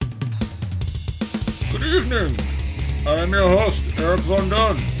Good evening. I am your host, Eric Von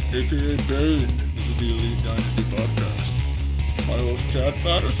Dunn, aka Bane. This is the Elite Dynasty Podcast. My host, Chad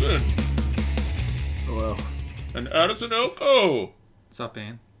Patterson. Hello. And Addison Elko. What's up,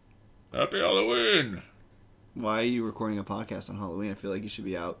 Bane? Happy Halloween. Why are you recording a podcast on Halloween? I feel like you should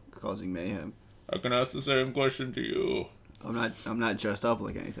be out causing mayhem. I can ask the same question to you. I'm not dressed up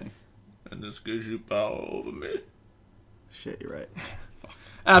like anything. And this gives you power over me. Shit, you're right.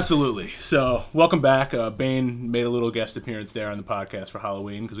 Absolutely. So, welcome back. Bane made a little guest appearance there on the podcast for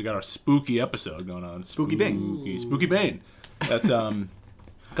Halloween because we got our spooky episode going on. Spooky Bane. Spooky Bane. That's kind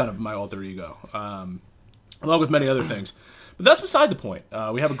of my alter ego, along with many other things. But that's beside the point.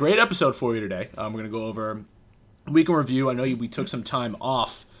 We have a great episode for you today. We're going to go over week in review. I know we took some time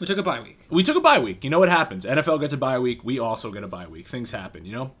off. We took a bye week. We took a bye week. You know what happens. NFL gets a bye week. We also get a bye week. Things happen,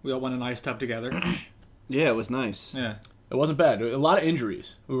 you know? We all went in ice tub together. Yeah, it was nice. Yeah. It wasn't bad. A lot of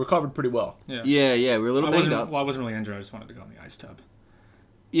injuries. We recovered pretty well. Yeah. Yeah, we were a little banged up. Well, I wasn't really injured. I just wanted to go in the ice tub.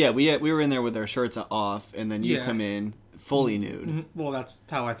 Yeah, we were in there with our shirts off, and then you Yeah. come in fully nude. Mm-hmm. Well, that's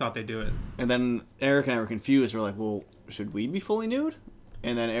how I thought they do it. And then Eric and I were confused. We're like, well, should we be fully nude?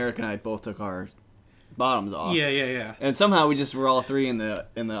 And then Eric and I both took our bottoms off. Yeah. And somehow we just were all three in the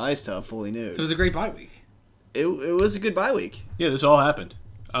ice tub fully nude. It was a great bye week. It was a good bye week. Yeah, this all happened.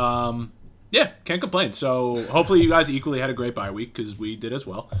 Yeah, can't complain. So hopefully you guys equally had a great bye week because we did as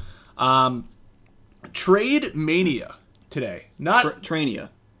well. Trade mania today, not Trainia,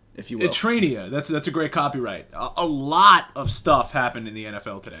 if you will. Trainia. That's a great copyright. A lot of stuff happened in the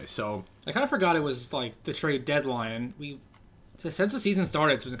NFL today. So I kind of forgot it was like the trade deadline. And since the season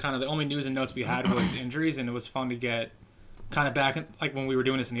started, it was kind of the only news and notes we had was injuries, and it was fun to get kind of back like when we were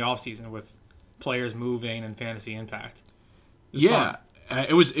doing this in the offseason with players moving and fantasy impact. yeah.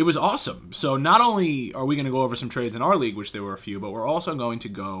 It was awesome. So not only are we going to go over some trades in our league, which there were a few, but we're also going to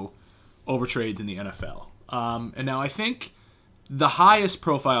go over trades in the NFL. And now I think the highest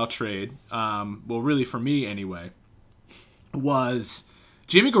profile trade, well, really for me anyway, was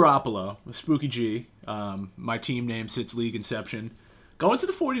Jimmy Garoppolo, Spooky G, my team name since league inception, going to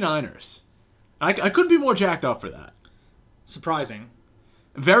the 49ers. I couldn't be more jacked up for that. Surprising.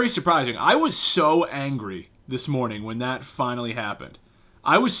 Very surprising. I was so angry this morning when that finally happened.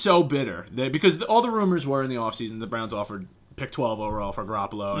 I was so bitter because all the rumors were in the offseason the Browns offered pick 12 overall for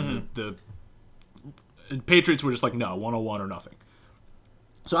Garoppolo, and the Patriots were just like, no, 101 or nothing.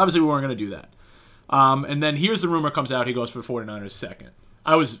 So obviously we weren't going to do that. And then here's the rumor comes out, he goes for 49ers second.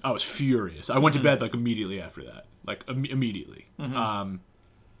 I was furious. I went to bed like immediately after that, like immediately.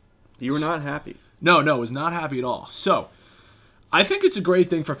 You were not happy. No, was not happy at all. So I think it's a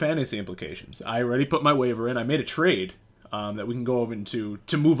great thing for fantasy implications. I already put my waiver in. I made a trade that we can go over into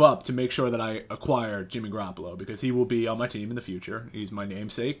to move up to make sure that I acquire Jimmy Garoppolo because he will be on my team in the future. He's my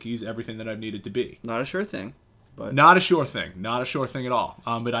namesake. He's everything that I've needed to be. Not a sure thing, but Not a sure thing. Not a sure thing at all.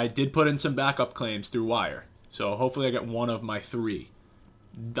 But I did put in some backup claims through Wire. So hopefully I get one of my three.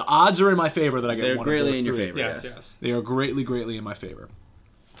 The odds are in my favor that I get they're one of those greatly in your three. favor. Yes. They are greatly in my favor.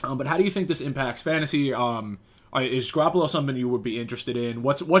 But how do you think this impacts fantasy? Is Garoppolo something you would be interested in?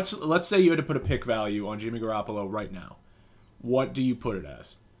 What's let's say you had to put a pick value on Jimmy Garoppolo right now. What do you put it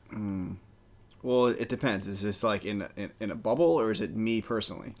as? Well, it depends. Is this like in a bubble or is it me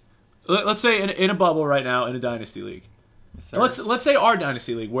personally? Let's say in a bubble right now in a dynasty league. Let's say our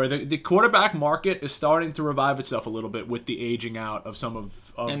dynasty league where the quarterback market is starting to revive itself a little bit with the aging out of some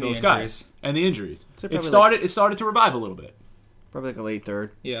of And those the guys injuries. and the injuries. So It probably started to revive a little bit. Probably like a late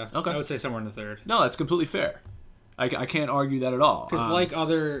third. Yeah. Okay. I would say somewhere in the third. No, that's completely fair. I can't argue that at all. Because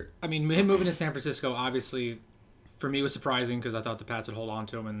him moving to San Francisco, obviously, for me was surprising because I thought the Pats would hold on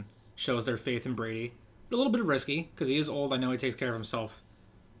to him and shows their faith in Brady. A little bit risky because he is old. I know he takes care of himself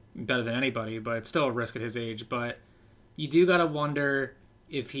better than anybody, but it's still a risk at his age. But you do got to wonder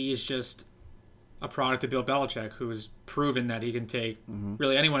if he's just a product of Bill Belichick, who has proven that he can take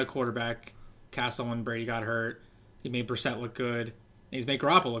really anyone at quarterback. Castle when Brady got hurt, he made Brissett look good, and he's made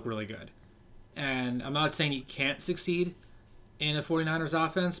Garoppolo look really good. And I'm not saying he can't succeed in a 49ers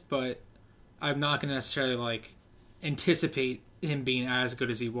offense, but I'm not going to necessarily anticipate him being as good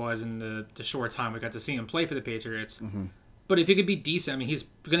as he was in the short time we got to see him play for the Patriots. But if he could be decent, he's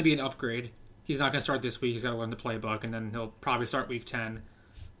going to be an upgrade. He's not going to start this week. He's got to learn the playbook, and then he'll probably start week 10.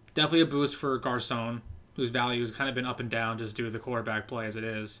 Definitely a boost for Garcon, whose value has kind of been up and down just due to the quarterback play as it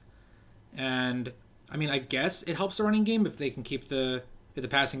is. And, I guess it helps the running game if they can keep the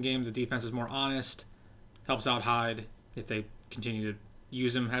passing game, the defense is more honest. Helps out Hyde if they continue to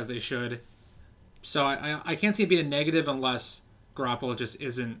use him as they should. So I can't see it being a negative unless Garoppolo just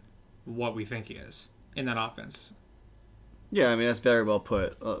isn't what we think he is in that offense. Yeah, I mean, that's very well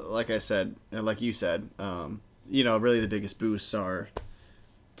put. Like I said, or like you said, really the biggest boosts are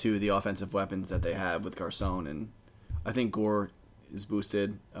to the offensive weapons that they have with Garcon, and I think Gore is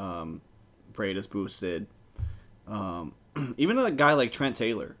boosted. Braid is boosted. Even a guy like Trent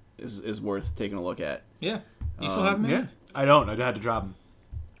Taylor is worth taking a look at. Yeah. You still have him? Yeah, I don't. I had to drop him.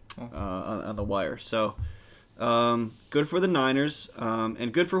 On the wire. So, good for the Niners,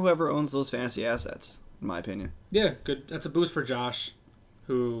 and good for whoever owns those fantasy assets, in my opinion. Yeah, good. That's a boost for Josh,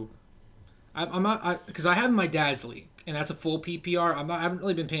 who I'm not because I have him in my dad's league, and that's a full PPR. I haven't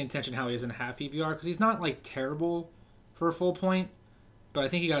really been paying attention how he is in a half PPR because he's not like terrible for a full point, but I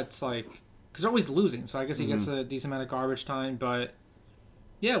think he got like because they're always losing, so I guess he gets a decent amount of garbage time. But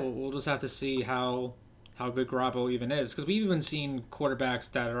yeah, we'll just have to see how good Garoppolo even is because we've even seen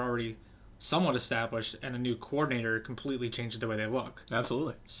quarterbacks that are already somewhat established and a new coordinator completely changes the way they look.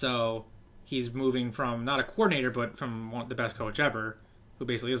 Absolutely. So he's moving from not a coordinator, but from the best coach ever, who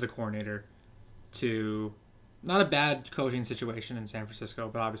basically is a coordinator, to not a bad coaching situation in San Francisco,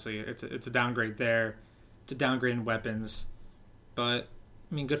 but obviously it's a downgrade there. It's a downgrade in weapons. But,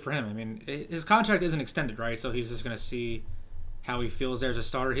 I mean, good for him. I mean, his contract isn't extended, right? So he's just going to see how he feels there as a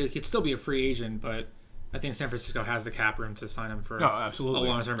starter. He could still be a free agent, but I think San Francisco has the cap room to sign him for absolutely.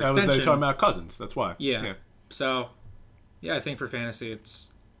 a long-term They're extension. talking about Cousins. That's why. Yeah. So, yeah, I think for fantasy it's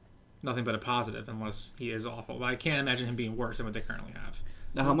nothing but a positive unless he is awful. But I can't imagine him being worse than what they currently have.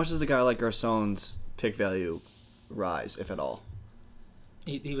 Now, how much does a guy like Garcon's pick value rise, if at all?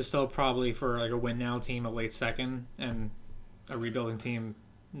 He was still probably for like a win now team a late second, and a rebuilding team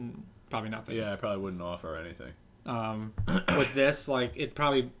probably nothing. Yeah, I probably wouldn't offer anything. With this, like it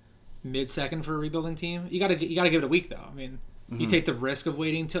probably mid second for a rebuilding team. You gotta give it a week though. I mean, you take the risk of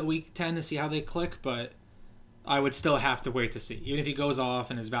waiting till week 10 to see how they click, but I would still have to wait to see. Even if he goes off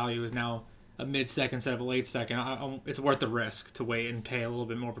and his value is now a mid second instead of a late second, it's worth the risk to wait and pay a little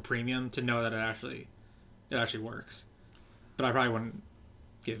bit more of a premium to know that it actually works. But I probably wouldn't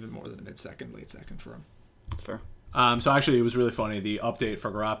give it more than a mid second, late second for him. That's fair. So actually, it was really funny. The update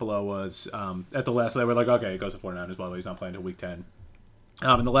for Garoppolo was at the last. They were like, "Okay, it goes to 49ers." By the way, he's not playing until week 10.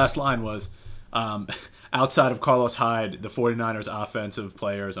 And the last line was, outside of Carlos Hyde, the 49ers offensive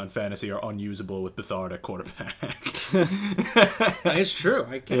players on fantasy are unusable with Bethard at quarterback. It's true.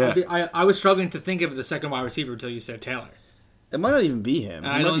 I was struggling to think of the second wide receiver until you said Taylor. It might not even be him. He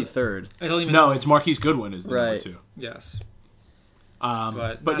might be third. I don't even No, know. it's Marquise Goodwin is the number Right. 2. Yes.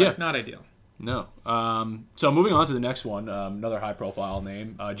 But Not ideal. No. So moving on to the next one, another high-profile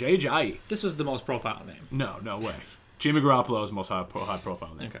name, Jay Ajayi. This was the most profile name. No way. Jimmy Garoppolo is the most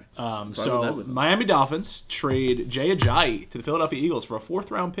high-profile name. Okay. So Miami Dolphins trade Jay Ajayi to the Philadelphia Eagles for a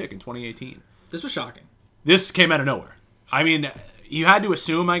 4th-round pick in 2018. This was shocking. This came out of nowhere. I mean, you had to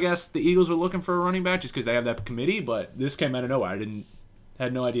assume, I guess, the Eagles were looking for a running back just because they have that committee, but this came out of nowhere.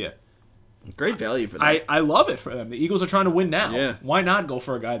 Had no idea. Great value for that. I love it for them. The Eagles are trying to win now. Yeah. Why not go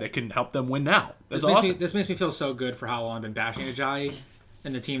for a guy that can help them win now? That's This awesome. makes me feel so good for how long I've been bashing Ajayi,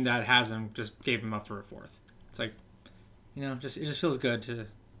 and the team that has him just gave him up for a 4th. It's like, it just feels good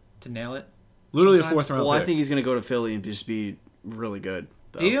to nail it. Literally sometimes. a 4th-round Well, pick. I think he's going to go to Philly and just be really good.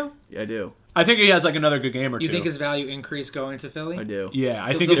 Though. Do you? Yeah, I do. I think he has like another good game or two. You think his value increased going to Philly? I do. Yeah,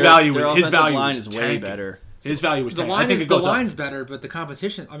 I think The- his value Their his offensive value line was is way tanking. better. His value was The tanking. I line think is it the goes up. line's better, but the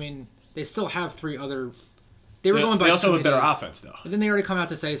competition. I mean, they still have 3 other. They were going by. They also have a committee. better offense, though. And then they already come out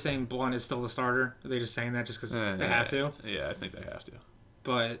to saying Blunt is still the starter. Are they just saying that just because they have to? Yeah, I think they have to.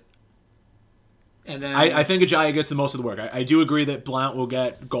 But. And then I think Ajayi gets the most of the work. I do agree that Blount will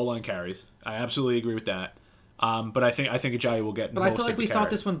get goal line carries. I absolutely agree with that. But I think Ajayi will get. But most I feel like of the we thought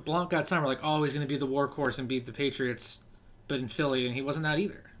carries. this when Blount got signed. We're like, oh, he's going to be the workhorse and beat the Patriots, but in Philly, and he wasn't that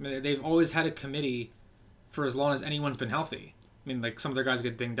either. I mean, they've always had a committee for as long as anyone's been healthy. I mean, like some of their guys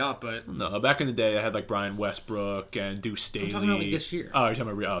get dinged up, but No, back in the day, I had like Brian Westbrook and Deuce Staley. talking about, like, this year. Oh, you're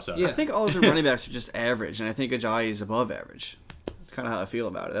talking about sorry. Yeah. I think all of the running backs are just average, and I think Ajayi is above average. That's kind of how I feel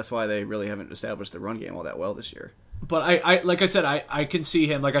about it. That's why they really haven't established the run game all that well this year. But I like I said, I can see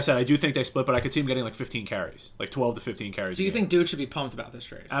him. Like I said, I do think they split, but I could see him getting like 15 carries, like 12 to 15 carries. do you a game. think Dude should be pumped about this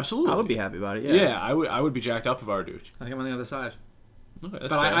trade? Absolutely, I would be happy about it. Yeah, I would be jacked up if I were Dude. I think I'm on the other side. Okay, that's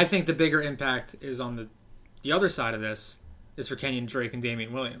But fair. I think the bigger impact is on the other side of this is for Kenyon Drake and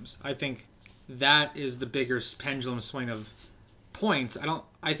Damian Williams. I think that is the bigger pendulum swing of points.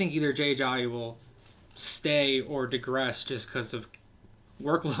 I think either Ajayi will stay or digress just because of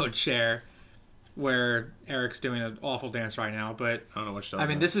workload share, where Eric's doing an awful dance right now. But I don't know what you're I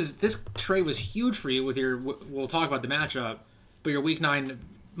talking mean, about. this trade was huge for you with your. We'll talk about the matchup, but your Week 9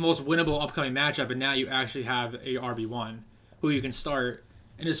 most winnable upcoming matchup, and now you actually have a RB1 who you can start,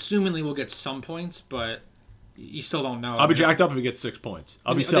 and assumingly will get some points, but you still don't know. I'll be jacked up if he gets 6 points.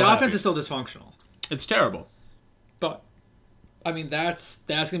 I'll be so the happy. offense is still dysfunctional. It's terrible. But I mean, that's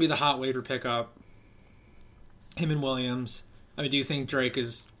gonna be the hot waiver pickup. Him and Williams. I mean, do you think Drake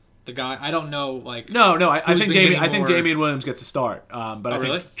is the guy? I don't know. Like, No. I think been getting more- Damian Williams gets a start, but I think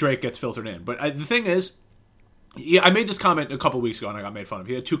really? Drake gets filtered in. But the thing is, I made this comment a couple weeks ago and I got made fun of.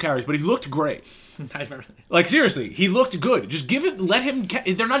 He had 2 carries, but he looked great. I remember. Like, seriously, he looked good. Just let him.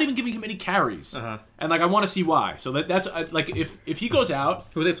 They're not even giving him any carries, and like I want to see why. So that's like if he goes out,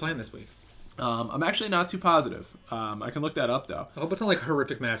 Who are they playing this week? I'm actually not too positive. I can look that up though. I hope it's not like a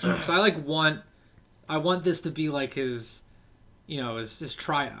horrific matchup. Because I want this to be like his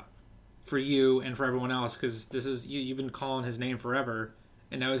tryout for you and for everyone else. Because this is you've been calling his name forever,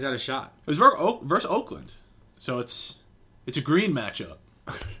 and now he's got a shot. It was versus Oakland, so it's a green matchup.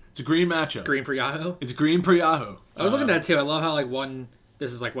 It's a green matchup. Green for Yahoo. It's green per Yahoo. I was looking at that too. I love how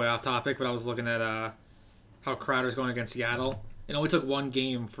this is like way off topic, but I was looking at how Crowder's going against Seattle. It only took 1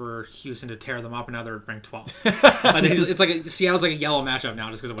 game for Houston to tear them up, and now they're ranked 12th. I think it's like Seattle's like a yellow matchup now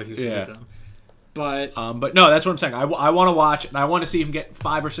just because of what Houston did to them. But no, that's what I'm saying. I want to watch, and I want to see him get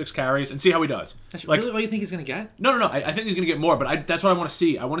 5 or 6 carries and see how he does. that's Like, really what do you think he's going to get? No. I think he's going to get more, but that's what I want to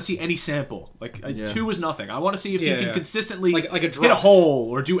see. I want to see any sample. Like 2 is nothing. I want to see if he can consistently like a hit a drop. hole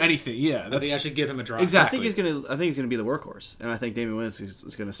or do anything. Yeah, I think I should give him a drop. Exactly. I think he's gonna be the workhorse, and I think Damian Williams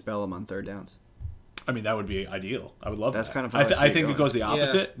is gonna spell him on 3rd downs. I mean, that would be ideal. I would love That's that. kind of how I I see it think going. it goes the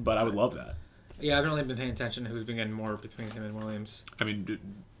opposite, but I would love that. Yeah, I haven't really been paying attention to who's been getting more between him and Williams. I mean,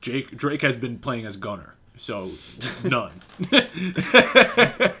 Drake has been playing as gunner, so none. And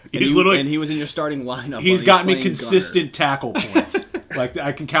he was in your starting lineup. He's while got me playing consistent tackle points. Like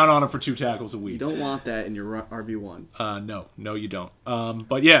I can count on him for 2 tackles a gunner. week. You don't want that in your RB1. No, you don't.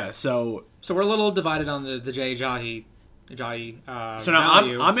 But yeah, so we're a little divided on the Jay Ajayi. So now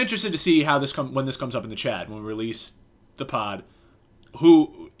value. I'm interested to see how when this comes up in the chat when we release the pod.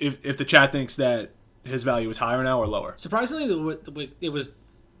 Who if the chat thinks that his value is higher now or lower? Surprisingly, it was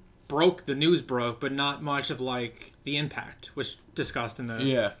the news broke, but not much of like the impact was discussed in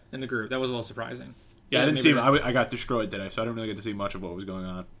the group. That was a little surprising. Yeah, I didn't see. I got destroyed today, so I didn't really get to see much of what was going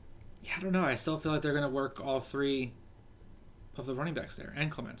on. Yeah, I don't know. I still feel like they're going to work all 3 of the running backs there,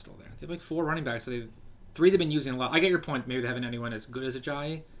 and Clement's still there. They have like 4 running backs. So 3 they've been using a lot. I get your point. Maybe they haven't anyone as good as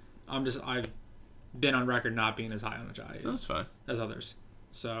Ajayi. I've been on record not being as high on Ajayi That's fine. as others.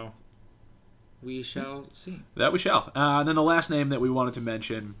 So we shall see. That we shall. And then the last name that we wanted to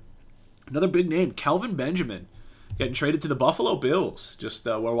mention, another big name, Kelvin Benjamin, getting traded to the Buffalo Bills. Just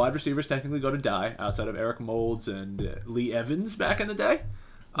where wide receivers technically go to die, outside of Eric Moulds and Lee Evans back in the day.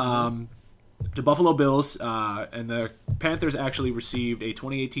 The Buffalo Bills and the Panthers actually received a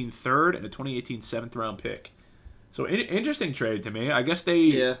 2018 third and a 2018 7th round pick. So interesting trade to me. I guess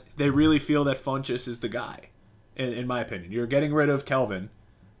they really feel that Funchess is the guy, in my opinion. You're getting rid of Kelvin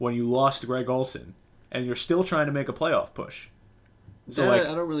when you lost Greg Olsen, and you're still trying to make a playoff push. So I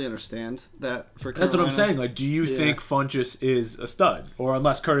don't really understand that for Carolina. That's what I'm saying. Like, do you think Funchess is a stud, or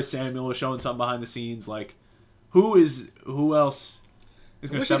unless Curtis Samuel is showing something behind the scenes, like who else is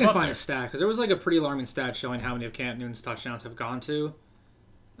going to step up? I wish I could find a stat because there was like a pretty alarming stat showing how many of Cam Newton's touchdowns have gone to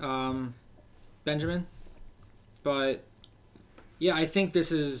Benjamin. But yeah, I think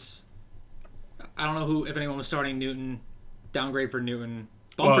this is. I don't know if anyone was starting Newton. Downgrade for Newton.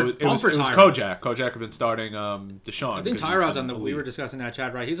 It was Kojak. Kojak had been starting Deshaun. I think Tyrod's on the. We were discussing that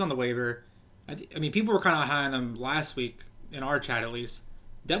chat, right? He's on the waiver. I mean, people were kind of high on him last week in our chat, at least.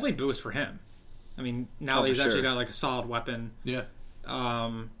 Definitely boost for him. I mean, now that he's actually got like a solid weapon. Yeah.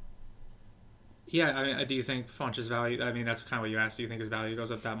 Yeah. I mean, do you think Funch's value? I mean, that's kind of what you asked. Do you think his value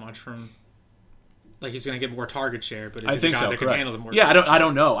goes up that much from? Like he's going to get more target share, but I think so. Correct. Yeah, I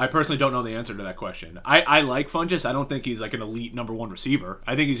don't know. I personally don't know the answer to that question. I like Funchess. I don't think he's like an elite number 1 receiver.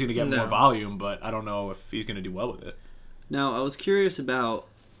 I think he's going to get more volume, but I don't know if he's going to do well with it. Now, I was curious about.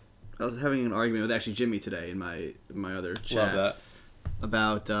 I was having an argument with actually Jimmy today in my other chat. Love that.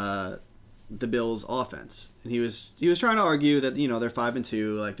 About the Bills' offense, and he was trying to argue that they're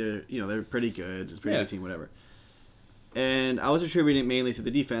 5-2, like they're pretty good, it's a pretty good team, whatever. And I was attributing it mainly to the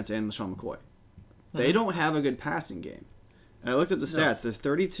defense and LaShawn McCoy. They don't have a good passing game. And I looked at the stats. They're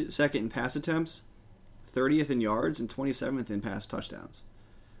 32nd in pass attempts, 30th in yards, and 27th in pass touchdowns.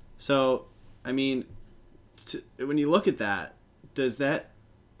 So, I mean, when you look at that, does that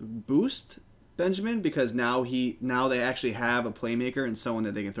boost Benjamin because now they actually have a playmaker and someone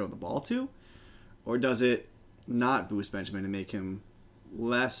that they can throw the ball to? Or does it not boost Benjamin and make him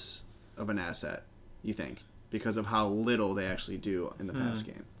less of an asset, you think, because of how little they actually do in the pass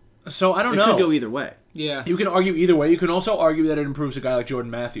game? So I don't It know. could go either way. Yeah. You can argue either way. You can also argue that it improves a guy like Jordan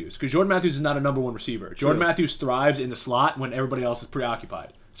Matthews, because Jordan Matthews is not a number one receiver. Jordan Matthews thrives in the slot when everybody else is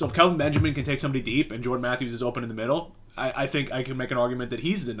preoccupied. So if Kelvin Benjamin can take somebody deep and Jordan Matthews is open in the middle, I think I can make an argument that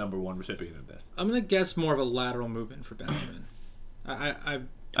he's the number one recipient of this. I'm going to guess more of a lateral movement for Benjamin. I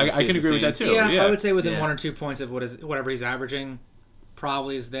I can agree with that too. Yeah, Yeah, I would say within Yeah. 1 or 2 points of whatever he's averaging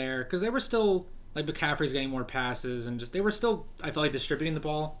probably is there. Because they were still, like, McCaffrey's getting more passes, and just they were still, I felt like, distributing the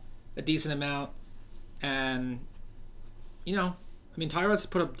ball a decent amount. And, you know, I mean, Tyrod's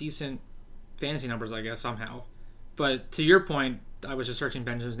put up decent fantasy numbers, I guess, somehow. But to your point, I was just searching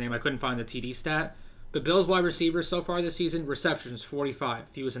Benjamin's name. I couldn't find the TD stat. But Bills wide receivers so far this season, receptions, 45,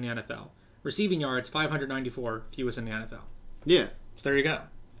 fewest in the NFL. Receiving yards, 594, fewest in the NFL. Yeah. So there you go.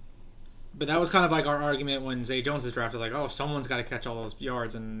 But that was kind of like our argument when Zay Jones was drafted, like, oh, someone's got to catch all those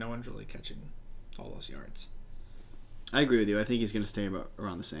yards, and no one's really catching all those yards. I agree with you. I think he's going to stay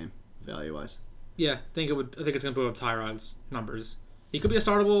around the same value-wise. Yeah, I think it's going to put up Tyrod's numbers. He could be a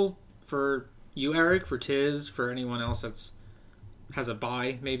startable for you, Eric, for Tiz, for anyone else that's has a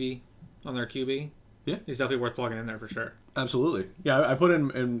bye maybe on their QB. Yeah. He's definitely worth plugging in there for sure. Absolutely. Yeah, I put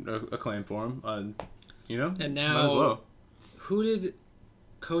in a claim for him. You know, And might as now, well. who did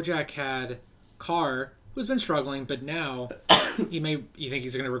Kojak had? Carr, who's been struggling, but now you think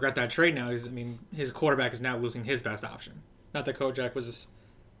he's going to regret that trade now. His quarterback is now losing his best option. Not that Kojak was just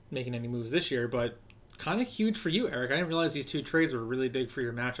making any moves this year, but kind of huge for you, Eric. I didn't realize these two trades were really big for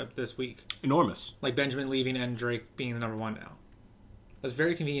your matchup this week. Enormous. Like Benjamin leaving and Drake being the number one now. That's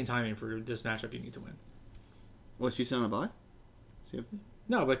very convenient timing for this matchup you need to win. What's Houston on a bye?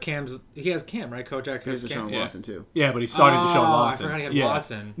 No, but he has Cam, right? Kojak He has has Cam. Deshaun Watson, too. Yeah, but he's starting Deshaun I Watson. forgot he had yeah.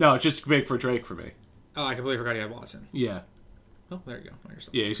 Watson. No, it's just big for Drake for me. Oh, I completely forgot he had Watson. Yeah. Oh, there you go.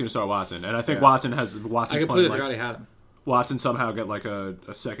 Yeah, he's going to start Watson. And I think Yeah. Watson's I completely playing forgot like, he had him. Watson somehow got like a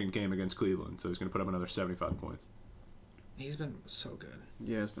second game against Cleveland, so he's going to put up another 75 points. He's been so good.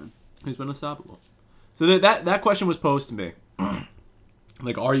 Yeah, it's been. He's been unstoppable. So that question was posed to me.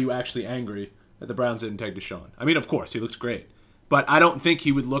 Like, are you actually angry that the Browns didn't take Deshaun? I mean, of course, he looks great. But I don't think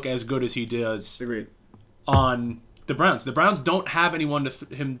he would look as good as he does Agreed. on the Browns. The Browns don't have anyone to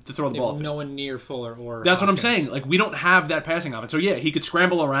throw the ball to. No one near Fuller or That's what I'm Hopkins. saying. Like, we don't have that passing offense. So, yeah, he could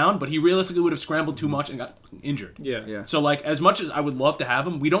scramble around, but he realistically would have scrambled too much and got injured. Yeah. Yeah. So, like, as much as I would love to have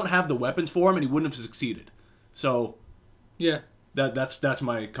him, we don't have the weapons for him, and he wouldn't have succeeded. So, Yeah. that's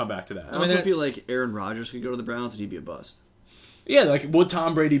my comeback to that. I also feel like Aaron Rodgers could go to the Browns and he'd be a bust. Yeah, like, would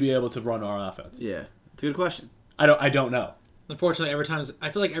Tom Brady be able to run our offense? Yeah. It's a good question. I don't know. Unfortunately,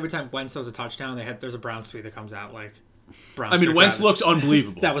 I feel like every time Wentz throws a touchdown, there's a Browns tweet that comes out like Browns. I mean, pick Wentz that. looks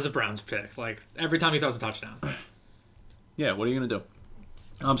unbelievable. That was a Browns pick. Like every time he throws a touchdown. Yeah, what are you going to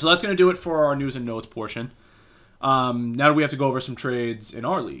do? So that's going to do it for our news and notes portion. Now we have to go over some trades in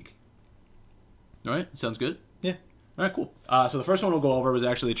our league. All right, sounds good? Yeah. All right, cool. So the first one we'll go over was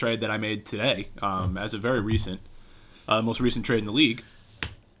actually a trade that I made today, as a very recent, most recent trade in the league,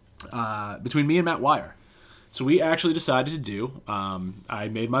 between me and Matt Wire. So we actually decided to do, I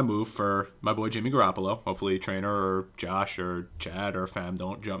made my move for my boy Jimmy Garoppolo. Hopefully Trainer or Josh or Chad or Fam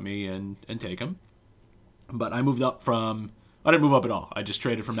don't jump me and take him. But I moved up I didn't move up at all. I just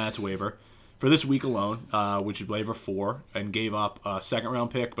traded from Matt's waiver for this week alone, which is waiver 4, and gave up a second-round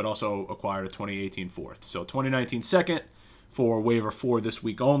pick, but also acquired a 2018 fourth. So 2019 second for waiver 4 this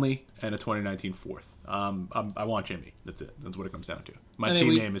week only, and a 2019 fourth. I want Jimmy. That's it. That's what it comes down to. My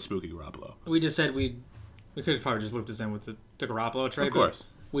team name is Spooky Garoppolo. We just said we could have probably just looped this in with the Garoppolo trade. Of course. But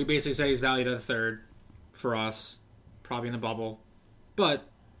we basically said he's valued at a third for us, probably in the bubble. But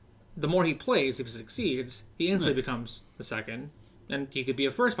the more he plays, if he succeeds, he instantly becomes a second, and he could be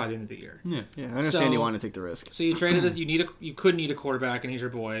a first by the end of the year. Yeah. Yeah, I understand So- you want to take the risk. So you traded you could need a quarterback, and he's your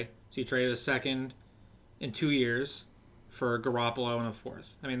boy. So you traded a second in 2 years for Garoppolo and a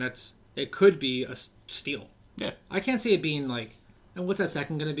fourth. I mean, it could be a steal. Yeah. I can't see it being like, and what's that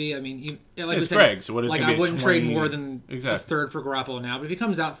second going to be? I mean, like It's we said, Greg, so what is it like gonna I be, wouldn't 20 trade more than a Exactly. third for Garoppolo now. But if he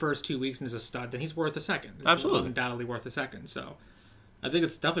comes out first 2 weeks and is a stud, then he's worth a second. It's Absolutely. undoubtedly worth a second. So I think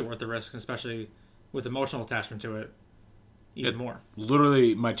it's definitely worth the risk, especially with emotional attachment to it, even more.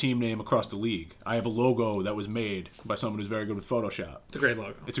 Literally my team name across the league. I have a logo that was made by someone who's very good with Photoshop. It's a great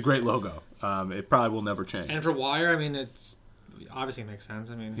logo. It's a great logo. It probably will never change. And for Wire, I mean, it's obviously makes sense.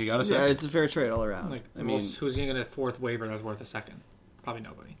 I mean, He got a Yeah, second. it's a fair trade all around. like, I mean, who's going to get a fourth waiver that's worth a second? Probably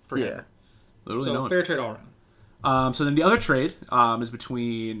nobody. For yeah. him. Literally So no one. fair trade all around. So then the other trade is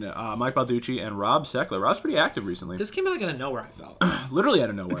between Mike Balducci and Rob Seckler. Rob's pretty active recently. This came out like out of nowhere. I felt Literally out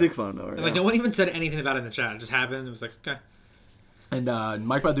of nowhere. I think fun though. like no one even said anything about it in the chat. It just happened. It was like okay. And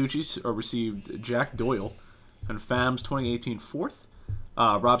Mike Balducci received Jack Doyle and Fam's 2018 fourth,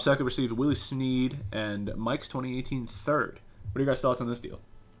 Rob Sector received Willie Snead and Mike's 2018 third. What are your guys' thoughts on this deal?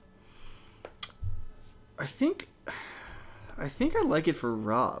 I think I like it for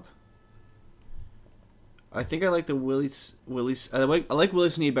Rob. I think I like the Willie's. I like Willie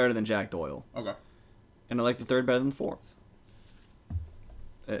Snead better than Jack Doyle, Okay. and I like the third better than the fourth.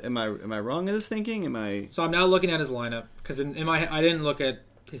 Am I wrong in this thinking? Am I? So I'm now looking at his lineup because in my I didn't look at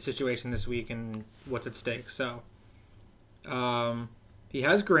his situation this week and what's at stake. So, he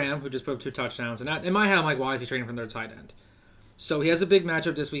has Graham who just put up 2 touchdowns, and in my head I'm like, why is he trading from their tight end? So he has a big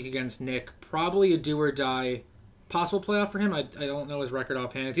matchup this week against Nick, probably a do or die possible playoff for him. I don't know his record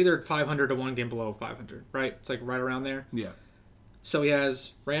offhand. It's either 500 to 1 game below 500, right? It's like right around there. Yeah. So he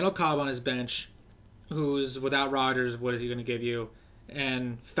has Randall Cobb on his bench, who's without Rodgers. What is he going to give you?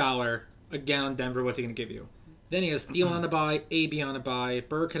 And Fowler, again on Denver, what's he going to give you? Then he has Thielen on a bye, AB on a bye,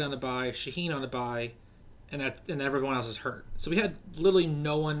 Burkhead on a bye, Shaheen on a bye, and everyone else is hurt. So we had literally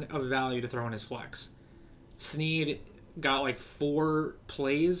no one of value to throw in his flex. Snead got like 4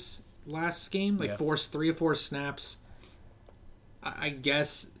 plays last game, like 3 or 4 snaps. I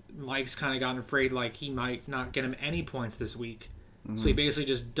guess Mike's kind of gotten afraid like he might not get him any points this week. Mm-hmm. So he basically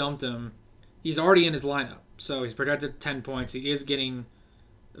just dumped him. He's already in his lineup, so he's projected 10 points. He is getting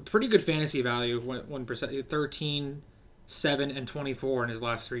a pretty good fantasy value, 1%, 13, 7, and 24 in his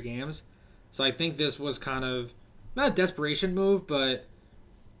last 3 games. So I think this was kind of not a desperation move, but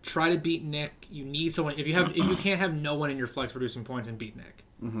try to beat Nick. You need someone. If you can't have no one in your flex producing points and beat Nick,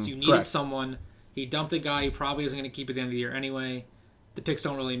 so you needed someone. He dumped a guy who probably isn't going to keep at the end of the year anyway. The picks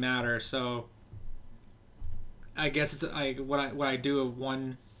don't really matter, so I guess it's what I do a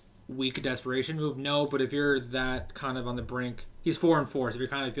 1 week desperation move. No, but if you're that kind of on the brink, he's 4-4. So if you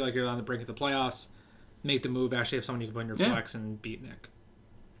kind of feel like you're on the brink of the playoffs, make the move. Actually, have someone you can put in your flex and beat Nick.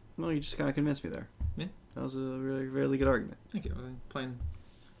 Well, you just kind of convinced me there. Yeah, that was a really, really good argument. Thank you.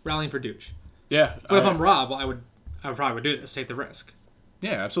 Rallying for Dooch. Yeah, but if I'm Rob, I would probably do this. Take the risk.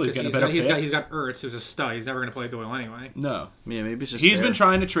 Yeah, He's getting a better pick. He's got Ertz, who's a stud. He's never going to play Doyle anyway. No. Yeah, maybe it's just he's been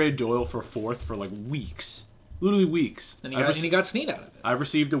trying to trade Doyle for 4th for like weeks. Literally weeks. And he got Snead out of it. I've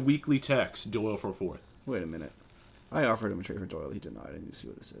received a weekly text, Doyle for 4th. Wait a minute. I offered him a trade for Doyle. He denied. I need to see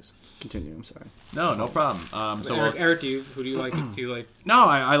what this is. Continue. I'm sorry. No problem. So Eric, who do you like? Do you like? No,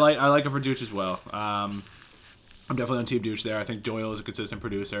 I like it for Dooch as well. I'm definitely on Team Dooch there. I think Doyle is a consistent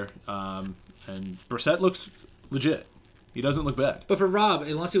producer. And Brissett looks legit. He doesn't look bad. But for Rob,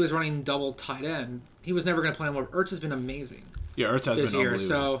 unless he was running double tight end, he was never going to play him. Ertz has been amazing. Yeah, Ertz has this been year.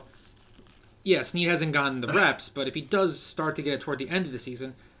 Unbelievable. So, yeah, Snead hasn't gotten the reps, but if he does start to get it toward the end of the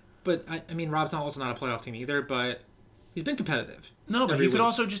season, but I mean, Rob's also not a playoff team either, but he's been competitive. No, but he could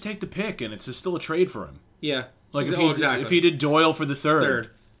also just take the pick, and it's still a trade for him. Yeah. Like if he did Doyle for the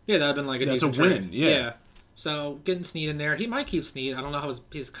third. Yeah, that would have been like a decent win. Trade. Yeah. So getting Snead in there, he might keep Snead. I don't know how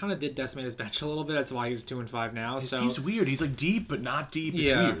he's kind of did decimate his bench a little bit. That's why he's 2-5 now. His team's weird. He's like deep, but not deep. It's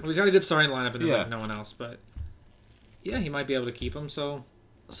weird. Well, he's got a good starting lineup and like no one else. But yeah, he might be able to keep him. So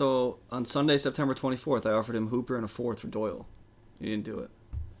on Sunday, September 24th, I offered him Hooper and a 4th for Doyle. He didn't do it.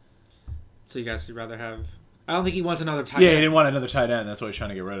 So you guys would rather have? I don't think he wants another tight end. Yeah, he didn't want another tight end. That's why he's trying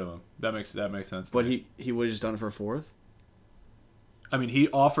to get rid of him. That makes sense. But he would have just done it for a 4th. I mean, he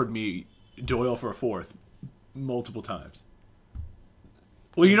offered me Doyle for a 4th. Multiple times.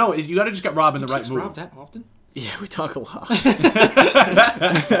 Well, you got to just get Rob in the right mood. Rob that often? Yeah, we talk a lot.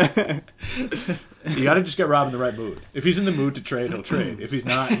 You got to just get Rob in the right mood. If he's in the mood to trade, he'll trade. If he's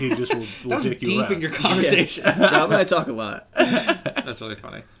not, he just will that dick was you deep around. in your conversation. Yeah. Rob and I talk a lot. That's really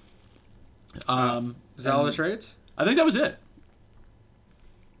funny. Is that all the trades? I think that was it.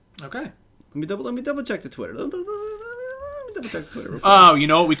 Okay. Let me double check the Twitter. Let me double check the Twitter. Real quick. Oh, you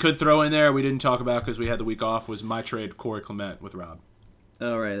know what we could throw in there? We didn't talk about because we had the week off. Was my trade Corey Clement with Rob.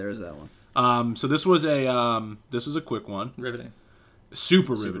 Oh right, there's that one. So this was a quick one. Riveting.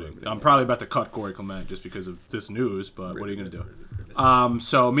 Super riveting. I'm probably about to cut Corey Clement just because of this news, but what are you going to do?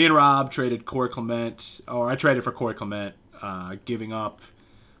 So me and Rob traded Corey Clement, or I traded for Corey Clement, giving up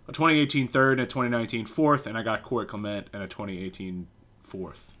a 2018 third and a 2019 fourth, and I got Corey Clement and a 2018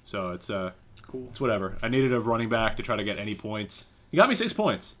 fourth. So it's cool. It's whatever. I needed a running back to try to get any points. He got me 6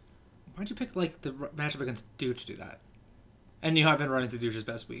 points. Why'd you pick like the matchup against Dooch to do that? And you have been running to Dooch's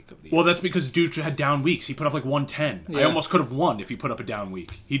best week of the year. Well, that's because Dooch had down weeks. He put up like 110. I almost could have won if he put up a down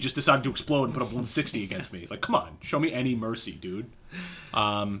week. He just decided to explode and put up 160 against me. Like, come on, show me any mercy, dude.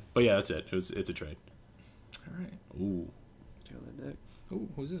 But yeah, that's it. It's a trade. All right. Ooh. Ooh,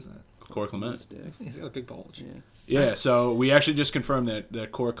 whose is that? Corey Clement. He's got a big bulge. Yeah. So we actually just confirmed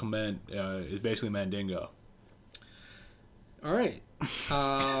that Corey Clement is basically Mandingo. All right.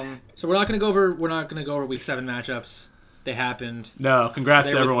 So we're not going to go over week 7 matchups. They happened. No, congrats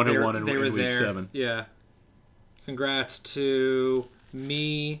They to were- everyone they who were- won in they were week there. 7. Yeah. Congrats to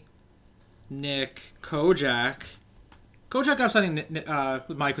me, Nick, Kojak. Kojak upsetting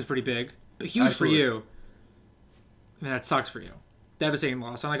Mike was pretty big, but huge Absolutely. for you. I mean, that sucks for you. Devastating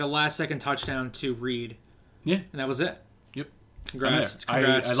loss on like a last-second touchdown to Reed, Yeah. and that was it. Yep. Congrats. I'm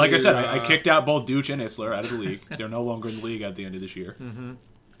there. Congrats I like I said, to, I kicked out both Dooch and Itzler out of the league. They're no longer in the league at the end of this year.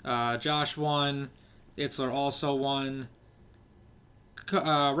 Josh won. Itzler also won.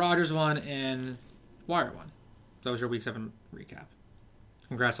 Rogers won, and Wire won. That was your Week 7 recap.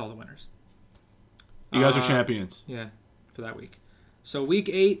 Congrats to all the winners. You guys are champions. Yeah, for that week. So Week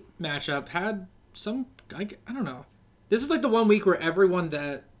 8 matchup had some... I don't know. This is like the one week where everyone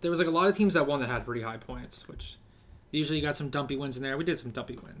that... There was like a lot of teams that won that had pretty high points, which usually you got some dumpy wins in there. We did some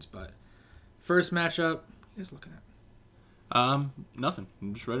dumpy wins, but... First matchup, what are you guys looking at? Nothing.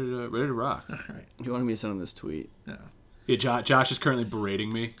 I'm just ready to rock. All right. You wanted me to send him this tweet. No. Yeah, Josh is currently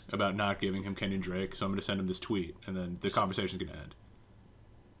berating me about not giving him Kenyon Drake, so I'm going to send him this tweet, and then the conversation's going to end.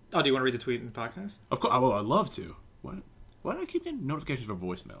 Oh, do you want to read the tweet in the podcast? Of course, I'd love to. Why do I keep getting notifications for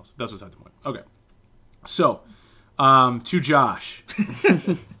voicemails? That's beside the point. Okay. So, to Josh.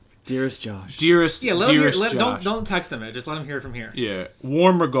 Dearest Josh. Dearest Yeah, let him hear. Josh. Don't text him it. Just let him hear it from here. Yeah.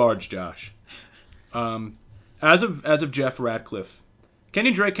 Warm regards, Josh. As of Jeff Ratcliffe,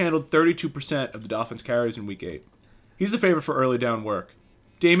 Kenyon Drake handled 32% of the Dolphins' carries in Week 8. He's the favorite for early down work.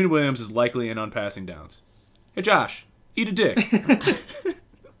 Damian Williams is likely in on passing downs. Hey, Josh, eat a dick.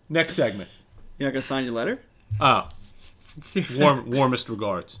 Next segment. You're not going to sign your letter? Oh, warmest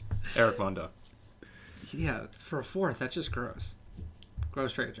regards, Eric Von Dunn. Yeah, for a fourth, that's just gross.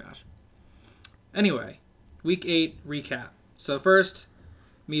 Gross trade, Josh. Anyway, Week 8 recap. So first,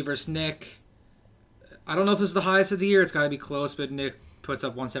 me versus Nick. I don't know if this is the highest of the year. It's got to be close, but Nick puts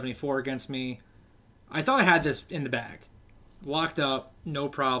up 174 against me. I thought I had this in the bag. Locked up, no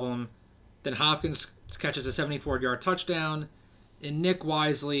problem. Then Hopkins catches a 74-yard touchdown. And Nick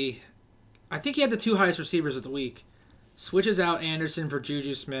wisely, I think he had the 2 highest receivers of the week, switches out Anderson for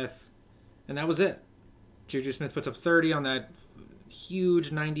Juju Smith, and that was it. Juju Smith puts up 30 on that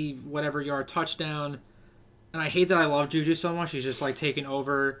huge 90-whatever-yard touchdown. And I hate that I love Juju so much. He's just, like, taking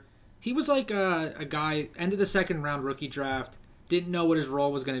over. He was like a guy, end of the second-round rookie draft, didn't know what his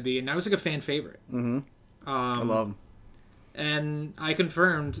role was going to be, and now he's like a fan favorite. Mm-hmm. I love him. And I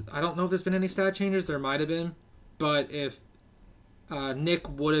confirmed, I don't know if there's been any stat changes. There might have been. But if Nick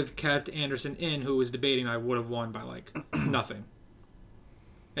would have kept Anderson in, who was debating, I would have won by, like, nothing.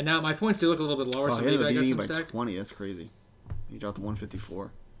 And now my points do look a little bit lower, Oh, so he maybe I ended got up some beating by stack. 20. That's crazy. He dropped to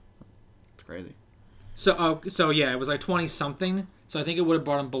 154. It's crazy. So yeah, it was like 20-something. So I think it would have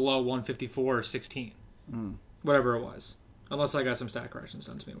brought him below 154 or 16. Whatever it was. Unless I got some stat corrections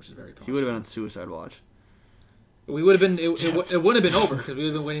done to me, which is very possible. He would have been on suicide watch. We would have been. It wouldn't have been over because we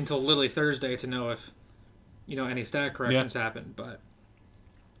would have been waiting until literally Thursday to know if, any stat corrections happened. But,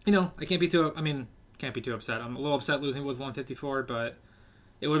 I can't be too upset. I'm a little upset losing with 154, but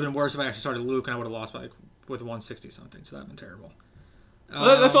it would have been worse if I actually started Luke and I would have lost by with 160 something. So that'd been terrible.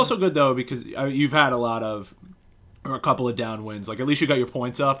 Well, that's also good though because you've had a couple of down wins. Like at least you got your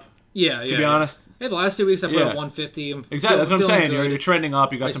points up. Yeah. To be honest. Yeah, the last 2 weeks I put up 150. Exactly. That's what I'm saying. Good. You're trending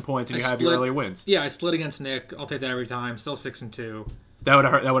up. You got some points, and you have your early wins. Yeah, I split against Nick. I'll take that every time. Still 6-2. That would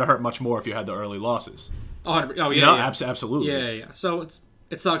have hurt much more if you had the early losses. Yeah. Absolutely. Yeah. So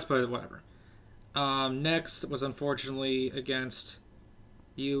it sucks, but whatever. Next was unfortunately against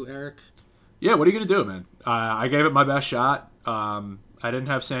you, Eric. Yeah, what are you going to do, man? I gave it my best shot. I didn't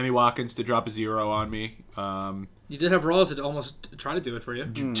have Sammy Watkins to drop a 0 on me. You did have Rawls to almost try to do it for you.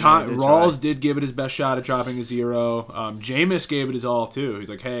 Rawls did give it his best shot at dropping a 0. Jameis gave it his all, too. He's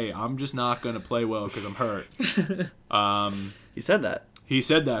like, hey, I'm just not going to play well because I'm hurt. He said that. He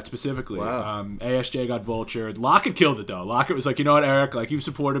said that specifically. Wow. ASJ got vultured. Lockett killed it, though. Lockett was like, you know what, Eric? Like, you've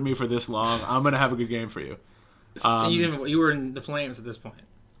supported me for this long. I'm going to have a good game for you. You were in the flames at this point.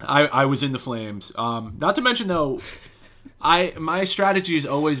 I was in the flames. Not to mention, though, my strategy has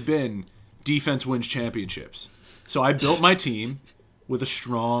always been defense wins championships. So I built my team with a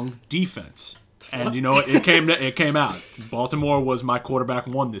strong defense. And you know what? It came out. Baltimore was my quarterback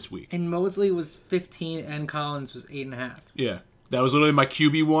 1 this week. And Mosley was 15 and Collins was 8.5. Yeah. That was literally my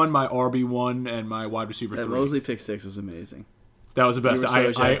QB 1, my RB 1, and my wide receiver 3. That Mosley pick 6 was amazing. That was the best. You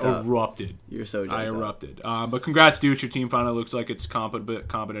were so I jacked up. erupted. You were so jacked I up. erupted. But congrats, dude. Your team finally looks like it's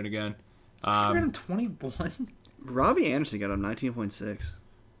competent again. I got him 21. Robbie Anderson got him 19.6.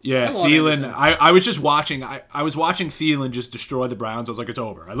 Yeah, I love Thielen. Anderson. I was just watching. I was watching Thielen just destroy the Browns. I was like, it's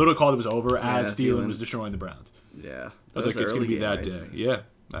over. I literally called it was over as Thielen was destroying the Browns. Yeah. I was like, it's going to be that day. Right? Yeah.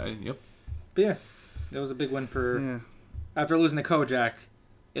 Yep. But yeah, that was a big win for after losing to Kojak,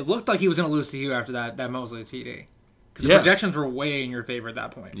 it looked like he was going to lose to you after that Mosley TD. Because Yeah. the projections were way in your favor at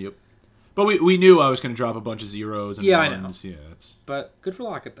that point. Yep. But we knew I was going to drop a bunch of zeros and Yeah, I know. ones. Yeah, that's But good for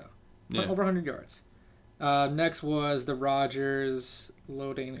Lockett, though. Yeah. Over 100 yards. Next was the Rodgers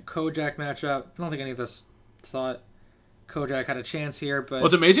loading Kojak matchup. I don't think any of us thought Kojak had a chance here, but well,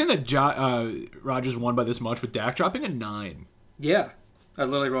 it's amazing that Rodgers won by this much with Dak dropping a 9. yeah. I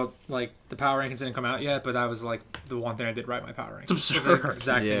literally wrote, like, the power rankings didn't come out yet, but that was, like, the one thing I did write my power rankings. It's absurd. That's the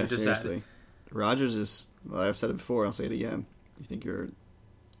exact thing Yeah, you just seriously. said. Rodgers is. Well, I've said it before. I'll say it again. You think you're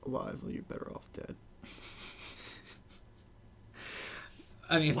alive? Well, you're better off dead.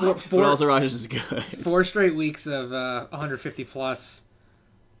 I mean, But also, Rodgers is good. 4 straight weeks of 150 plus,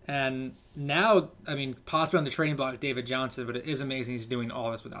 and now, I mean, possibly on the trading block, David Johnson, but it is amazing he's doing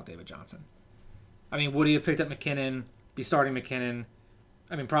all this without David Johnson. I mean, would he have picked up McKinnon, be starting McKinnon?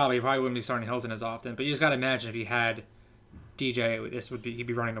 I mean, probably wouldn't be starting Hilton as often, but you just got to imagine if he had DJ, he'd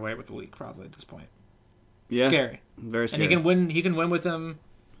be running away with the league probably at this point. Yeah, Scary. very scary. And he can win with him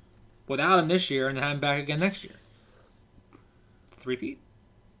without him this year and have him back again next year. 3-peat?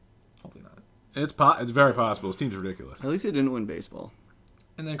 Hopefully not. It's very possible. His team's ridiculous. At least he didn't win baseball.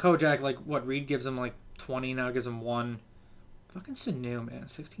 And then Kojak, like, what, Reed gives him, like, 20, now gives him 1. Fucking Sanu, man.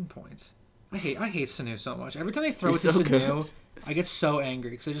 16 points. I hate Sanu so much. Every time they throw He's it to so Sanu, good. I get so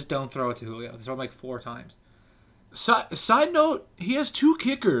angry because they just don't throw it to Julio. They throw him, like, 4 times. Side note, he has 2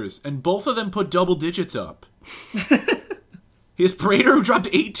 kickers, and both of them put double digits up. He has Prater, who dropped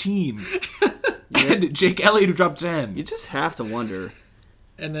 18, and Jake Elliott, who dropped 10. You just have to wonder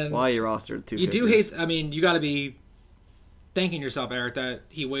And then why you rostered 2 you do kickers. hate, I mean, you got to be thanking yourself, Eric, that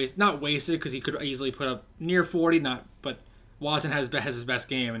he not wasted because he could easily put up near 40, but Watson has his best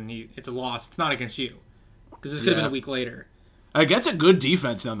game, and it's a loss. It's not against you because this could have been Yeah. a week later. Against a good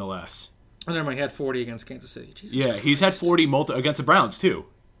defense, nonetheless. Oh, never mind, he had 40 against Kansas City. Jesus Yeah, he's had Christ. 40 against the Browns, too.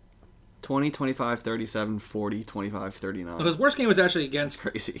 20, 25, 37, 40, 25, 39. Well, his worst game was actually against,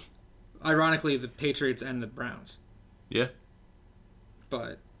 Crazy. ironically, the Patriots and the Browns. Yeah.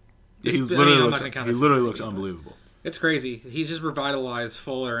 But He this- I mean, literally I'm not looks, gonna count he this as literally a looks game, but unbelievable. It's crazy. He's just revitalized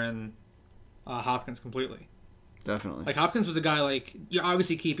Fuller and Hopkins completely. Definitely. Like, Hopkins was a guy, like, you're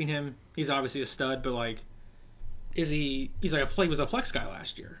obviously keeping him. He's obviously a stud, but, like, he was a flex guy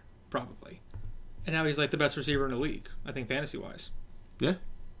last year, probably. And now he's, like, the best receiver in the league, I think, fantasy-wise. Yeah.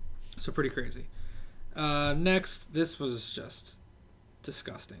 So pretty crazy. Next, this was just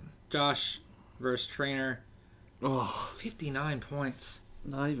disgusting. Josh versus Trainer, Oh, 59 points.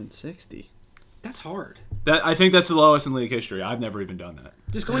 not even 60. That's hard. I think that's the lowest in league history. I've never even done that.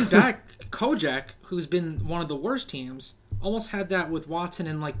 Just going back, Kojak, who's been one of the worst teams, almost had that with Watson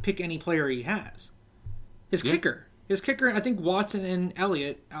and, like, pick any player he has. His kicker, I think Watson and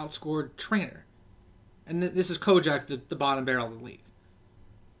Elliott outscored Trainer. And this is Kojak, the bottom barrel of the league.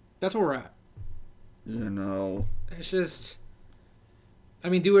 That's where we're at. You know. It's just, I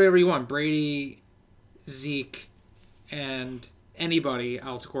mean, do whatever you want. Brady, Zeke, and anybody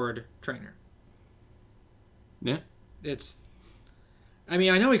outscored Trainer. Yeah. It's, I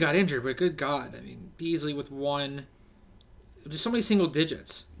mean, I know he got injured, but good God. I mean, Beasley with 1. Just so many single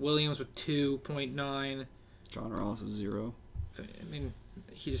digits. Williams with 2.9. John Ross is 0. I mean,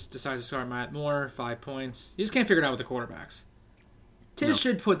 he just decides to start Matt Moore, 5 points. You just can't figure it out with the quarterbacks. Tiz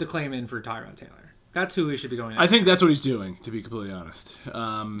should put the claim in for Tyrod Taylor. That's who he should be going after. I think that's what he's doing, to be completely honest.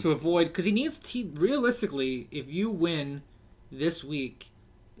 To avoid, because realistically, if you win this week,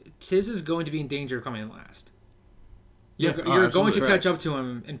 Tiz is going to be in danger of coming in last. You're going to absolutely. catch up to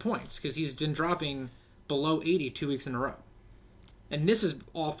him in points because he's been dropping below 80 2 weeks in a row. And this is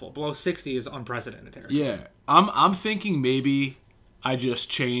awful. Below 60 is unprecedented territory. Yeah. I'm thinking maybe I just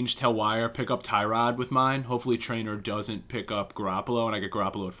change Tell Wire, pick up Tyrod with mine. Hopefully Trainer doesn't pick up Garoppolo, and I get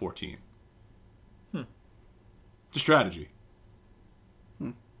Garoppolo at 14. It's a strategy.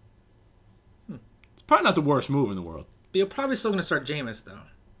 It's probably not the worst move in the world. But you're probably still going to start Jameis, though,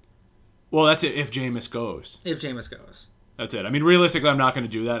 Well, that's it if Jameis goes. if Jameis goes. That's it. I mean, realistically, I'm not going to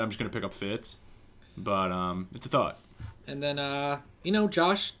do that. I'm just going to pick up Fitz. But it's a thought. And then,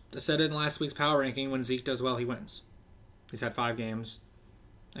 Josh said it in last week's power ranking, when Zeke does well, he wins. He's had 5 games.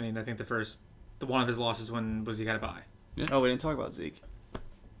 I mean, I think the one of his losses was he got a bye. Oh, we didn't talk about Zeke.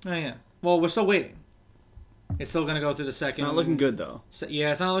 Oh, yeah. Well, we're still waiting. It's still going to go through the second. Not looking good, though.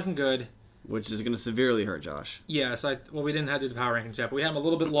 Yeah, it's not looking good. Which is going to severely hurt Josh. Yeah, we didn't have to do the power rankings yet, but we had him a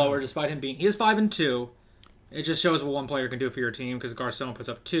little bit lower despite him being... He is 5-2. It just shows what one player can do for your team because Garcon puts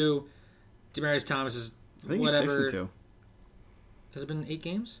up 2. Demaryius Thomas is I think whatever. he's 6-2. Has it been 8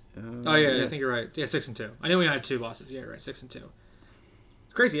 games? Yeah. I think you're right. Yeah, 6-2. I knew we had 2 losses. Yeah, you're right, 6-2.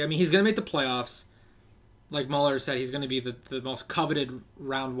 It's crazy. I mean, he's going to make the playoffs. like Mueller said, he's going to be the most coveted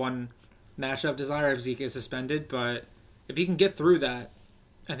round 1 matchup desire if Zeke is suspended. But if he can get through that,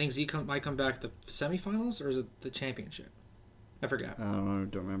 I think Zeke might come back to the semifinals, or is it the championship? I forgot. I don't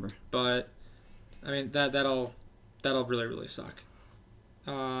remember. But I mean that'll really, really suck.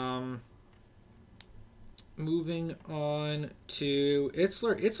 Moving on to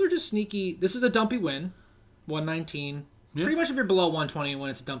Itzler. Itzler just sneaky. This is a dumpy win, 119. Yeah. Pretty much if you're below 120 when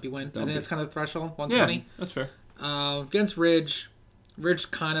it's a dumpy win. I think that's kind of the threshold. 120. Yeah, that's fair. Against Ridge.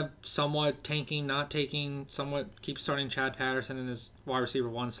 Ridge kind of somewhat tanking, not taking, somewhat keeps starting Chad Patterson in his wide receiver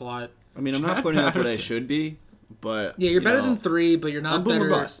 1 slot. I mean, I'm not Chad putting up what I Patterson. should be, but Yeah, you're better than 3, but you're not I'm better. boomer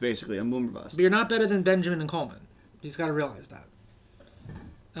bust, basically. I'm boomer bust. But you're not better than Benjamin and Coleman. You just got to realize that.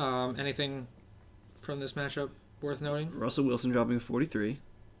 Anything from this matchup worth noting? Russell Wilson dropping a 43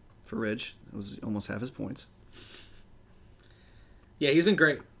 for Ridge. That was almost half his points. Yeah, he's been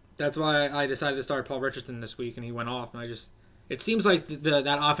great. That's why I decided to start Paul Richardson this week, and he went off. And it seems like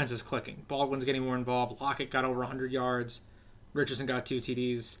that offense is clicking. Baldwin's getting more involved. Lockett got over 100 yards. Richardson got 2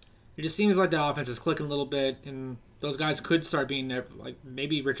 TDs. It just seems like that offense is clicking a little bit, and those guys could start being like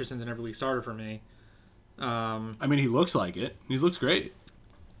maybe Richardson's an every week starter for me. I mean, he looks like it. He looks great.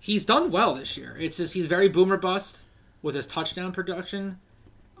 He's done well this year. It's just he's very boomer bust with his touchdown production.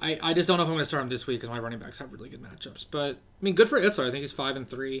 I just don't know if I'm going to start him this week because my running backs have really good matchups. But I mean, good for Itzler. I think he's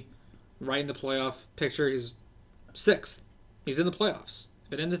 5-3, right in the playoff picture. He's 6th. He's in the playoffs.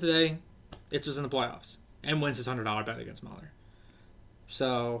 If it ended today, Itzler's in the playoffs and wins his $100 bet against Mueller.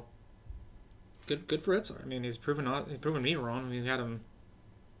 So good for Itzler. I mean, he's proven me wrong. I mean,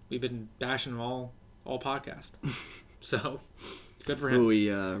 we've been bashing him all podcast. So good for him. We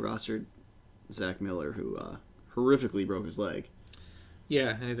rostered Zach Miller, who horrifically broke his leg.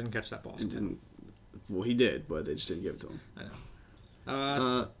 Yeah, and he didn't catch that ball. And well, he did, but they just didn't give it to him. I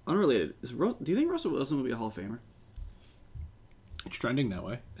know. Unrelated, do you think Russell Wilson will be a Hall of Famer? It's trending that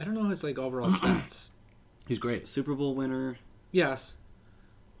way. I don't know his overall stats. He's great. Super Bowl winner. Yes.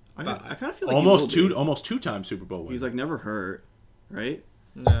 I But- kind of feel like Almost he will be. almost 2-time Super Bowl winner. He's like never hurt, right?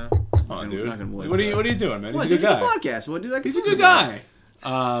 No. Come on, dude. not gonna What are you doing, man? He's What, a good dude, it's guy. a podcast. What, dude? He's a good guy.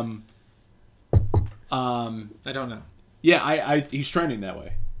 I don't know. Yeah, he's trending that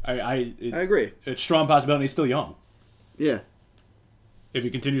way. I agree. It's a strong possibility. He's still young. Yeah, If he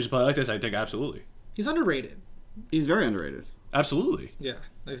continues to play like this, I think absolutely. He's underrated. he's very underrated. Absolutely. Yeah.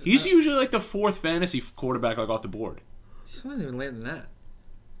 He's usually like the 4th fantasy quarterback like off the board. He's not even later than that.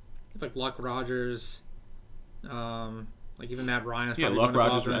 Like Luck Rogers, like even Matt Ryan. Yeah, probably Luck, one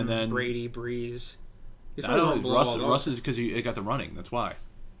above Rodgers, him, and then- Brady, Breeze. He's I probably don't one know. below all those. Russ is because he got the running. That's why.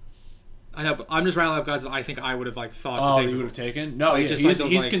 I know, but I'm just rattling up guys that I think I would have thought. Oh, to take you would have taken? No, Like, yeah, just he's, like those,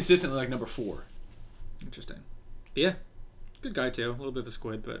 he's like- consistently like number 4. Interesting. But yeah, good guy too. A little bit of a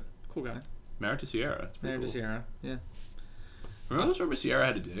squid, but cool guy. Married to Sierra. That's pretty Married to cool. Sierra. Yeah, Remember Sierra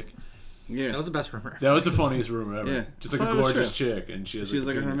had a dick? Yeah, that was the best rumor. That was the funniest rumor ever. Yeah. Just I like a thought it was gorgeous true. chick, and she she was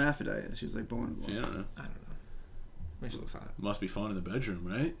like a penis. hermaphrodite. She was like born. Yeah, I don't know. I don't know. Maybe she looks hot. Must be fun in the bedroom,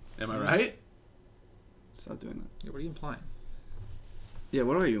 right? Am I Yeah. right? Stop doing that. Yeah, what are you implying? Yeah,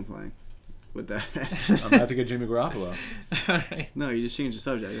 what are you implying with that? I'm about to get Jimmy Garoppolo. All right. No, you just changed the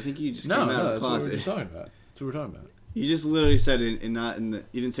subject. I think you just No, came no, out of the that's what we were closet. just talking about. That's what we're talking about. You just literally said it, and not in the.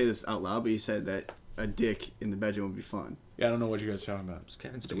 You didn't say this out loud, but you said that a dick in the bedroom would be fun. Yeah, I don't know what you guys are talking about. It's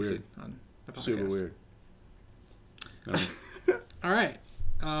Kevin It's Spacey weird. on a podcast. Super weird. All right.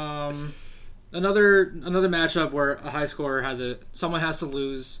 Another matchup where a high scorer someone has to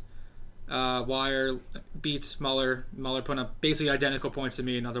lose. Wire beats Mueller. Mueller putting up basically identical points to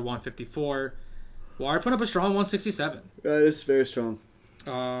me, another 154. Wire putting up a strong 167. That is very strong.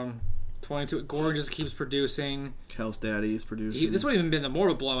 22. Gordon just keeps producing. Kel's daddy is producing. This would have even been more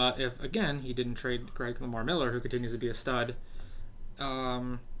of a blowout if, again, he didn't trade Greg Lamar Miller, who continues to be a stud.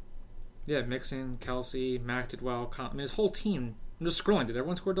 Yeah, Mixon, Kelsey, Mac did well. I mean, his whole team. I'm just scrolling. Did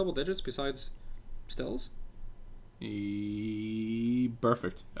everyone score double digits besides Stills?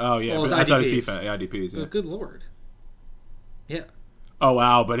 Perfect. Oh, yeah. Well, But it's I thought his IDPs. defense. IDPs, yeah. But good lord. Yeah. Oh,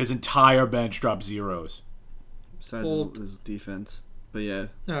 wow. But his entire bench dropped zeros. Besides Well- his defense. But yeah,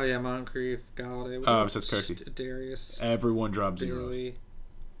 Oh, yeah, Moncrief, Galladay. Oh, besides Kirksey. Darius, Everyone dropped zeros. Bailey.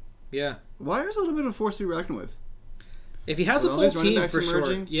 Yeah. Wire's a little bit of a force to be reckoned with. If he has Are a all full these running team, backs for sure.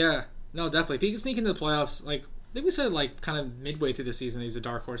 emerging? Yeah. No, definitely. If he can sneak into the playoffs, like, I think we said, like, kind of midway through the season, he's a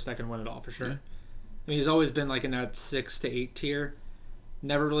dark horse that can win it all for sure. Yeah. I mean, he's always been, like, in that 6 to 8 tier.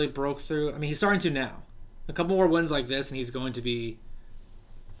 Never really broke through. I mean, he's starting to now. A couple more wins like this, and he's going to be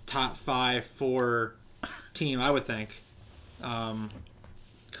top 5, 4 team, I would think.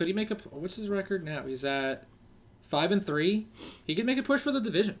 Could he make what's his record now? He's at 5-3. He could make a push for the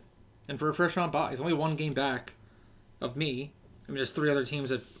division. And for a first round bye, he's only one game back of me. I mean, there's 3 other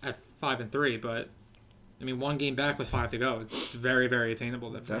teams at 5-3, but I mean, 1 game back with 5 to go. It's very, very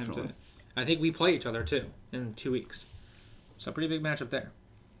attainable. For him to, I think we play each other too in 2 weeks, so pretty big matchup there.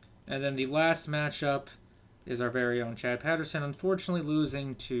 And then the last matchup is our very own Chad Patterson, unfortunately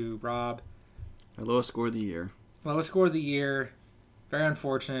losing to Rob. My lowest score of the year. Lowest score of the year. Very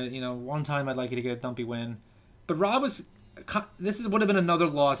unfortunate. You know, one time I'd like you to get a dumpy win. But Rob was... would have been another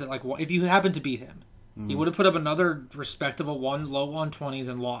loss at like if you happened to beat him. He would have put up another respectable low 120s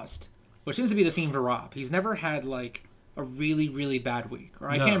and lost. Which seems to be the theme for Rob. He's never had like a really, really bad week. Or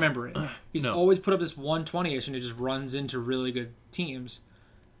I can't remember it. He's always put up this 120-ish and it just runs into really good teams.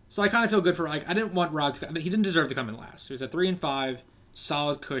 So I kind of feel good for... Like, I didn't want Rob to... He didn't deserve to come in last. He was at 3-5,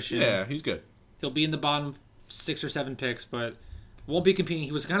 solid cushion. Yeah, he's good. He'll be in the bottom 6 or 7 picks, but won't be competing.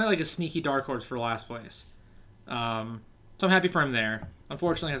 He was kind of like a sneaky dark horse for last place. So I'm happy for him there.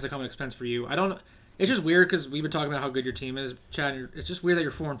 Unfortunately, it has to come at expense for you. I don't... It's just weird because we've been talking about how good your team is, Chad. It's just weird that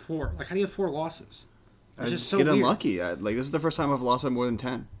you're 4-4. Like, how do you have 4 losses? It's just so get weird. Unlucky. Like, this is the first time I've lost by more than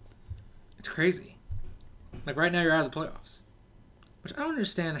 10. It's crazy. Like, right now you're out of the playoffs. Which I don't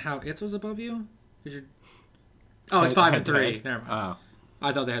understand how Itz was above you. It's 5-3. Never mind. Oh.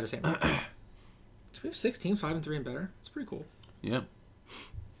 I thought they had the same. So we have 6 teams 5-3 and better. It's pretty cool. Yeah.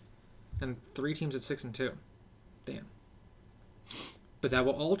 And 3 teams at 6-2. Damn. But that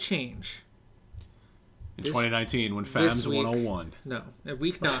will all change In 2019, when FAMS week, 101. No, at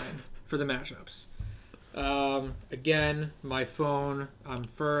week 9 for the matchups. Again, my phone. I'm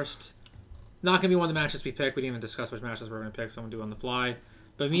first. Not going to be one of the matchups we pick. We didn't even discuss which matchups we're going to pick, so I'm going to do it on the fly.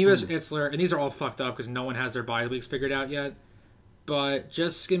 But me versus Itzler, and these are all fucked up because no one has their bye weeks figured out yet. But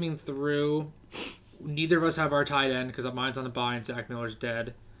just skimming through, neither of us have our tight end because mine's on the bye and Zach Miller's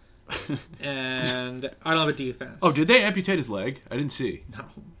dead. And I don't have a defense. Oh, did they amputate his leg? I didn't see. No.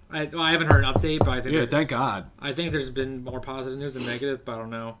 I haven't heard an update, but I think... Yeah, thank God. I think there's been more positive news than negative, but I don't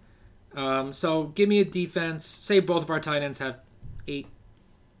know. So give me a defense. Say both of our tight ends have 8.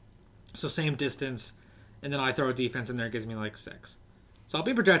 So same distance. And then I throw a defense in there. It gives me like 6. So I'll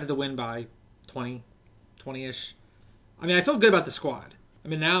be projected to win by 20-ish. I mean, I feel good about the squad. I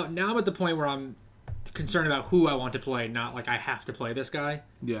mean, now I'm at the point where I'm concerned about who I want to play, not like I have to play this guy.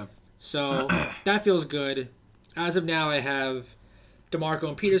 Yeah. So that feels good. As of now, I have DeMarco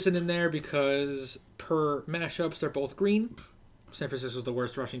and Peterson in there because per matchups, they're both green. San Francisco's the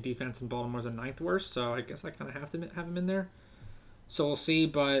worst rushing defense and Baltimore's the 9th worst, so I guess I kind of have to have them in there. So we'll see,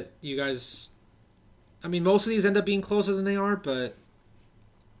 but you guys... I mean, most of these end up being closer than they are, but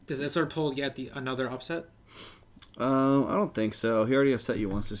does Itzler pull yet another upset? I don't think so. He already upset you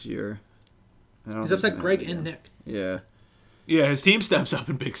once this year. He's upset Greg and Nick. Yeah. Yeah, his team steps up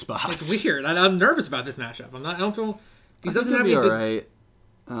in big spots. It's weird. I'm nervous about this matchup. I don't feel... He doesn't have be any all big... right.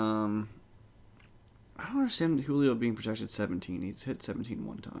 I don't understand Julio being projected 17. He's hit 17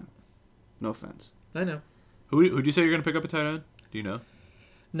 one time. No offense. I know. Who'd you say you're going to pick up a tight end? Do you know?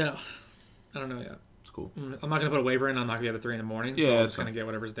 No. I don't know yet. That's cool. I'm not going to put a waiver in. I'm not going to be up at 3 in the morning. Yeah, so I'm just going to get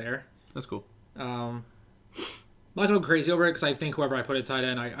whatever's there. That's cool. I'm not going to go crazy over it because I think whoever I put at tight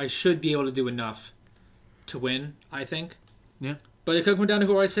end, I should be able to do enough to win, I think. Yeah. But it could come down to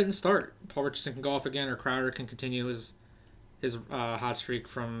who I sit and start. Paul Richardson can go off again, or Crowder can continue his hot streak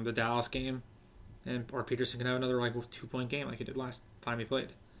from the Dallas game, or Peterson can have another 2-point game like he did last time he played.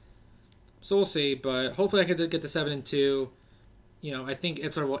 So we'll see, but hopefully I can get the 7-2. You know, I think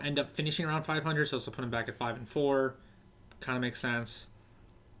Itzler will end up finishing around 500, so put him back at 5-4. Kind of makes sense,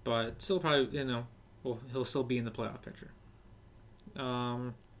 but still probably he'll still be in the playoff picture.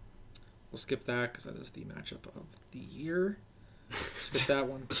 We'll skip that because that is the matchup of the year. Skip that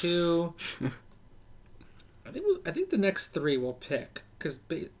one too. I think the next 3 we'll pick because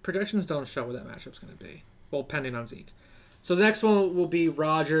projections don't show what that matchup's going to be. Well, pending on Zeke. So the next one will be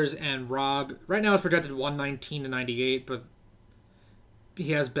Rodgers and Rob. Right now it's projected 119-98, but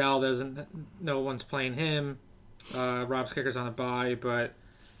he has Bell. No one's playing him. Rob's kicker's on a bye, but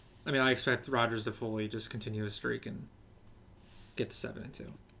I mean I expect Rodgers to fully just continue his streak and get to 7-2.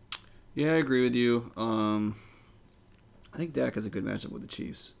 Yeah, I agree with you. I think Dak has a good matchup with the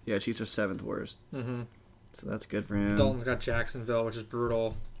Chiefs. Yeah, Chiefs are 7th worst. Mm-hmm. So that's good for him. Dalton's got Jacksonville, which is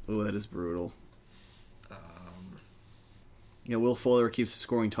brutal. Oh, that is brutal. Will Fuller keeps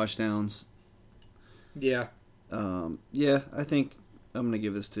scoring touchdowns. Yeah. Yeah, I think I'm going to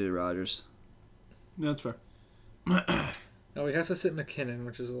give this to Rodgers. Yeah, that's fair. No, he has to sit McKinnon,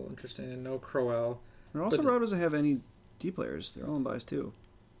 which is a little interesting, and no Crowell. And also, Rob doesn't have any D players. They're all in buys, too.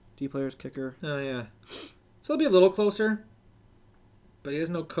 D players, kicker. Oh, yeah. So it'll be a little closer. But he has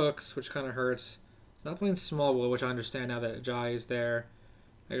no Cooks, which kind of hurts. He's not playing Smallwood, which I understand now that Ajayi is there.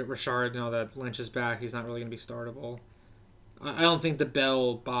 Like Richard, that Lynch is back. He's not really going to be startable. I don't think the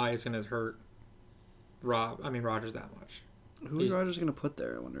Bell bye is going to hurt Rodgers that much. Who's Rodgers going to put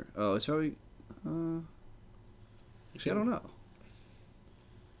there, I wonder? Oh, it's probably... actually, I don't know.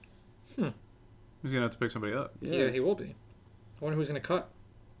 He's going to have to pick somebody up. Yeah, he will be. I wonder who's going to cut.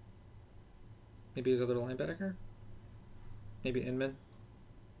 Maybe his other linebacker? Maybe Inman?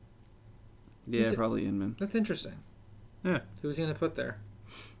 Yeah, probably Inman. That's interesting. Yeah. Who's he going to put there?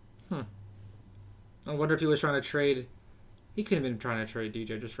 I wonder if he was trying to trade... He could have been trying to trade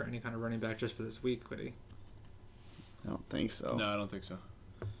DJ just for any kind of running back just for this week, could he? I don't think so. No, I don't think so.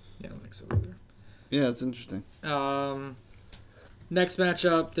 Yeah, I don't think so either. Yeah, it's interesting. Next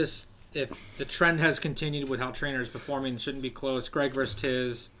matchup, if the trend has continued with how Trainer is performing, it shouldn't be close. Greg versus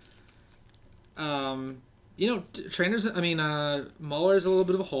Tiz. Trainer's... Muller's a little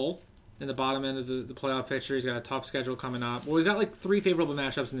bit of a hole in the bottom end of the playoff picture. He's got a tough schedule coming up. Well, he's got like 3 favorable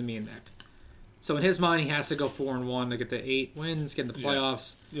matchups in me and Nick. So in his mind, he has to go 4-1 to get the 8 wins, get in the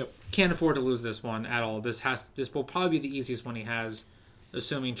playoffs. Yep. Can't afford to lose this one at all. This will probably be the easiest one he has,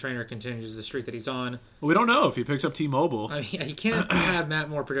 assuming Trainer continues the streak that he's on. Well, we don't know if he picks up T-Mobile. I mean, he can't have Matt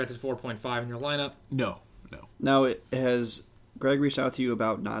Moore projected 4.5 in your lineup. No. Now, has Greg reached out to you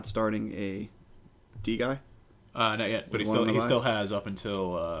about not starting a D guy? Not yet, but he still has up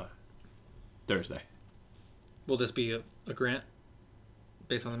until Thursday. Will this be a grant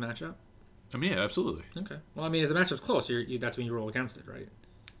based on the matchup? I mean, yeah, absolutely. Okay. Well, I mean, if the matchup's close, that's when you roll against it, right?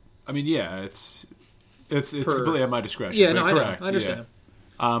 I mean, yeah, it's completely at my discretion. Yeah, but no, correct. I understand.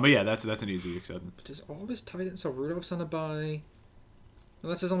 Yeah. But yeah, that's an easy acceptance. Does all of his tight end? So Rudolph's on a bye.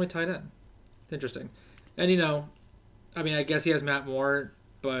 Well, that's his only tight end. Interesting. And I guess he has Matt Moore,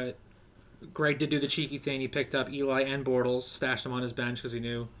 but Greg did do the cheeky thing. He picked up Eli and Bortles, stashed them on his bench because he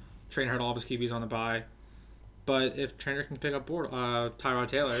knew Trainer had all of his QBs on the bye. But if Trainer can pick up Tyrod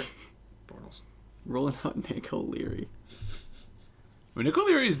Taylor, Bortles. Rolling out Nick O'Leary. I mean, Nick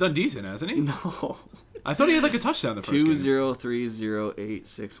O'Leary's done decent, hasn't he? No. I thought he had like a touchdown the first game.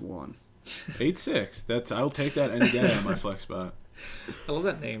 2-0-3-0-8-6-1. 8-6. I'll take that any day on my flex spot. I love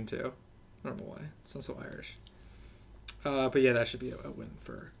that name too. I don't know why. It sounds so Irish. But yeah, that should be a win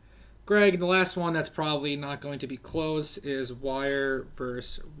for Greg. And the last one that's probably not going to be close is Wire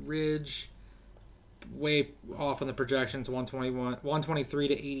versus Ridge. Way off on the projections, 123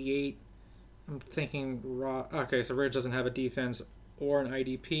 to 88. I'm thinking, okay, so Ridge doesn't have a defense or an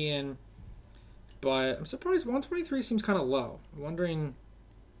IDP in, but I'm surprised 123 seems kind of low. I'm wondering,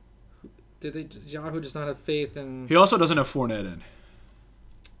 did Yahoo just not have faith in... He also doesn't have Fournette in.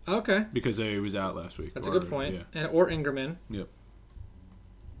 Okay. Because he was out last week. That's a good point. Yeah. Or Ingram in. Yep.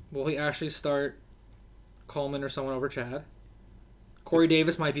 Will he actually start Coleman or someone over Chad? Corey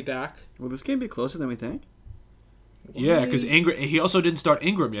Davis might be back. Will this game be closer than we think? Yeah, because he also didn't start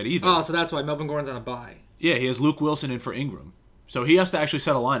Ingram yet either. Oh, so that's why Melvin Gordon's on a bye. Yeah, he has Luke Wilson in for Ingram. So he has to actually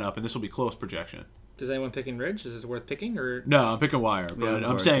set a lineup, and this will be close projection. Does anyone pick in Ridge? Is this worth picking? Or no, I'm picking Wire. But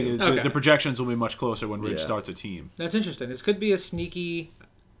I'm saying the projections will be much closer when Ridge starts a team. That's interesting. This could be a sneaky...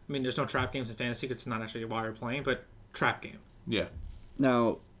 I mean, there's no trap games in fantasy because it's not actually a Wire playing, but trap game. Yeah.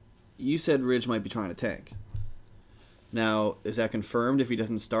 Now, you said Ridge might be trying to tank. Now, is that confirmed if he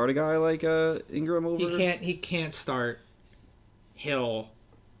doesn't start a guy like Ingram over? He can't start Hill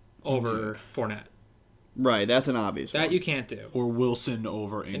over Fournette. Right, that's an obvious one. That you can't do. Or Wilson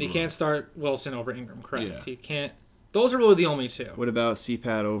over Ingram. And he can't start Wilson over Ingram, correct. Yeah. He can't. Those are really the only two. What about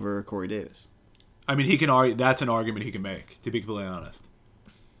CPAT over Corey Davis? I mean, he can argue. That's an argument he can make, to be completely honest.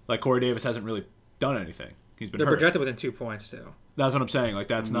 Like, Corey Davis hasn't really done anything. He's been They're hurt. projected within 2 points, too. That's what I'm saying. Like,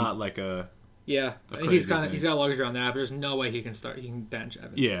 that's not like a... Yeah, he's got luxury on that, but there's no way he can bench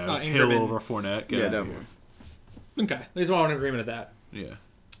Evan. Yeah, Hill over Fournette. Yeah, definitely. Okay, at least we're all in agreement of that. Yeah.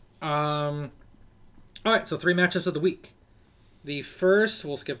 All right, so 3 matchups of the week. The first,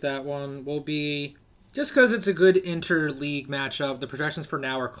 we'll skip that one, will be, just because it's a good inter-league matchup, the projections for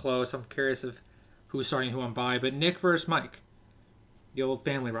now are close. I'm curious of who's starting who on bye, but Nick versus Mike. The old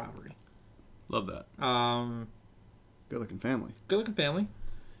family rivalry. Love that. Good-looking family. Good-looking family.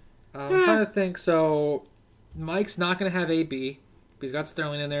 I'm trying to think. So, Mike's not going to have AB. He's got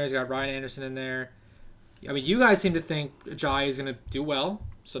Sterling in there. He's got Ryan Anderson in there. I mean, you guys seem to think Jai is going to do well.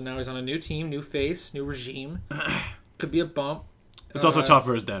 So now he's on a new team, new face, new regime. Could be a bump. It's also tough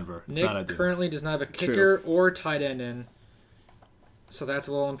versus Denver. It's Nick currently does not have a kicker or tight end in. So that's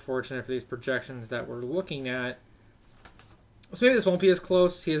a little unfortunate for these projections that we're looking at. So maybe this won't be as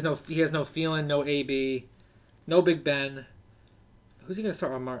close. He has no Thielen, no AB, no Big Ben. Who's he going to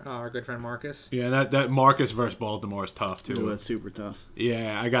start with? Our good friend Marcus? Yeah, that Marcus versus Baltimore is tough too. Oh, that's super tough.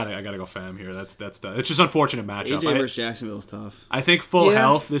 Yeah, I gotta go Fam here. That's tough. It's just unfortunate matchup. AJ versus Jacksonville is tough. I think full Yeah.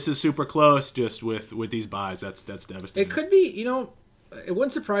 health. This is super close. Just with these buys, that's devastating. It could be, it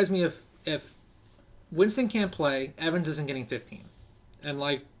wouldn't surprise me if Winston can't play, Evans isn't getting 15. And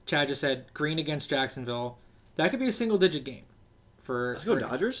like Chad just said, Green against Jacksonville, that could be a single-digit game for Let's go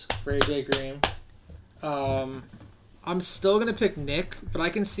Dodgers. for AJ Green. I'm still going to pick Nick, but I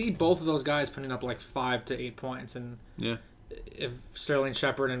can see both of those guys putting up like 5 to 8 points. And Yeah. if Sterling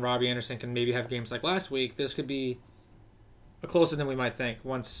Shepard and Robbie Anderson can maybe have games like last week, this could be closer than we might think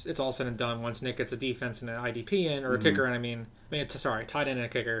once it's all said and done. Once Nick gets a defense and an IDP in, or a kicker, and tight end and a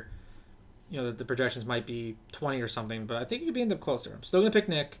kicker, the projections might be 20 or something, but I think it could be end up closer. I'm still going to pick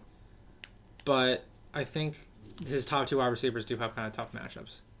Nick, but I think his top 2 wide receivers do have kind of tough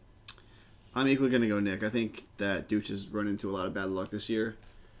matchups. I'm equally going to go Nick. I think that Dooch has run into a lot of bad luck this year,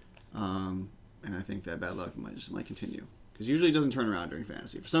 and I think that bad luck might continue. Because usually it doesn't turn around during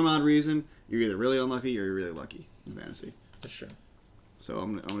fantasy. For some odd reason, you're either really unlucky or you're really lucky in fantasy. That's true. So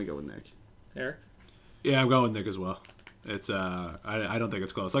I'm gonna go with Nick. Eric? Yeah, I'm going with Nick as well. It's I don't think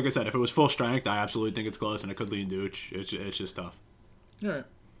it's close. Like I said, if it was full strength, I absolutely think it's close, and it could lean Dooch. It's just tough. All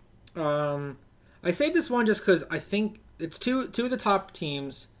right. I saved this one just because I think it's two of the top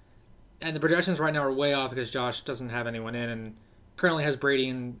teams, and the projections right now are way off because Josh doesn't have anyone in, and currently has Brady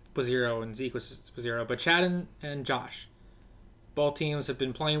and was 0 and Zeke was 0. But Chad and Josh, both teams have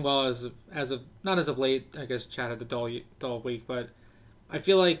been playing well as of not as of late. I guess Chad had the dull week, but I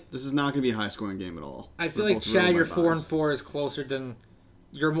feel like This is not going to be a high-scoring game at all. I feel We're like both really Chad, your by 4-4 is closer than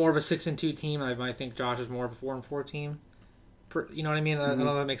you're more of a 6-2 team. I might think Josh is more of a 4-4 team. You know what I mean? I don't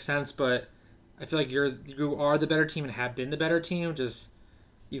know if that makes sense, but I feel like you are the better team and have been the better team. Just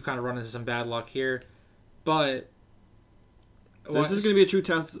you kind of run into some bad luck here, but This is going to be a true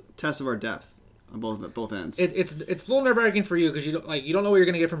test of our depth on both ends. It's a little nerve-wracking for you because you don't know what you're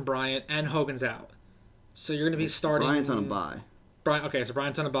going to get from Bryant, and Hogan's out, so you're going to be starting. Bryant's on a bye. So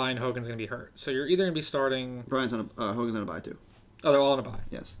Bryant's on a bye and Hogan's going to be hurt. So you're either going to be starting. Hogan's on a bye too. Oh, they're all on a bye.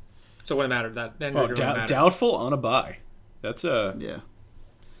 Yes. So it wouldn't matter that. Then Oh, doubtful on a bye. That's Yeah.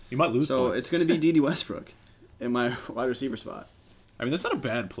 you might lose. So points. it's going to be D.D. Westbrook in my wide receiver spot. I mean, that's not a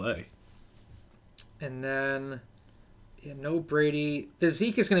bad play. And then, no Brady. The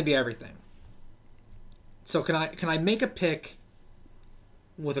Zeke is going to be everything. So can I make a pick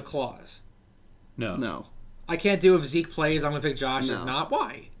with a clause? No. I can't do if Zeke plays. I'm going to pick Josh. No. If not,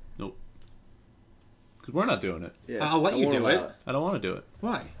 why? Nope. Because we're not doing it. Yeah, I'll let I you won't do allow it. I don't want to do it.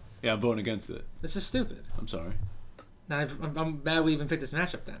 Why? Yeah, I'm voting against it. This is stupid. I'm sorry. Now I'm mad we even picked this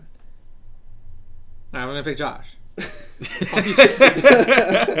matchup then. All right, I'm going to pick Josh. Fuck you.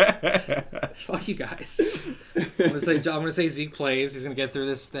 Fuck you guys. I'm gonna say Zeke plays. He's gonna get through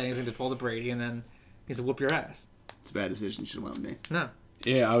this thing. He's gonna pull the Brady, and then he's gonna whoop your ass. It's a bad decision. You should have went with me. No,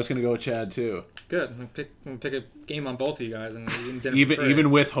 Yeah, I was gonna go with Chad too. good. I'm gonna pick a game on both of you guys, and Even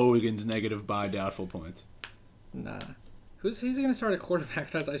with Hogan's negative by doubtful points. nah. Who's gonna start a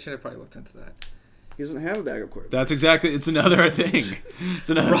quarterback? I should have probably looked into that. He doesn't have a backup quarterback. That's exactly. It's another thing. It's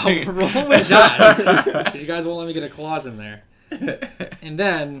another thing. Roll with John. You guys won't let me get a clause in there. And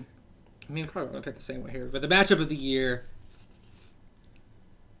then, probably gonna pick the same way here. But the matchup of the year.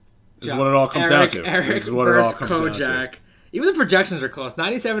 This is what it all comes down to. Eric This is what it all versus comes down Kojak. Even the projections are close,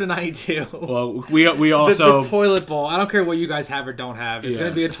 97 to 92. Well, we also the toilet bowl. I don't care what you guys have or don't have. It's Yeah.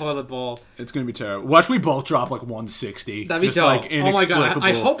 going to be a toilet bowl. it's gonna be terrible. Watch we both drop like 160. That'd be just dope. like Oh my god! I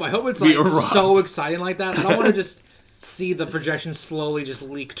inexplicable. hope it's We like erupt. so exciting like that. I don't want to just see the projection slowly just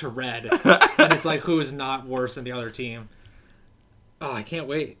leak to red, and it's like who is not worse than the other team. Oh, I can't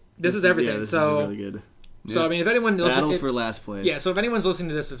wait. This is everything. Yeah, this so is really good. So if anyone Battle for last place. yeah, so if anyone's listening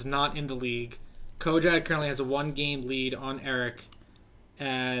to this that's not in the league, Kojak currently has a 1-game lead on Eric,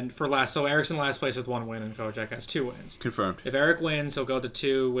 and for last. So Eric's in last place with 1 win, and Kojak has 2 wins. Confirmed. If Eric wins, he'll go to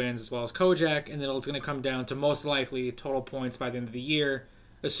 2 wins as well as Kojak, and then it's going to come down to most likely total points by the end of the year,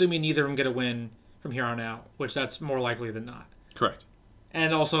 assuming neither of them get a win from here on out, which that's more likely than not. Correct.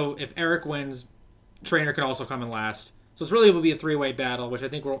 And also, if Eric wins, Trainer can also come in last. So it's really will be a 3-way battle, which I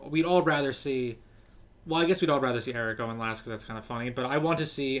think we'd all rather see. Well, I guess we'd all rather see Eric go in last because that's kind of funny, but I want to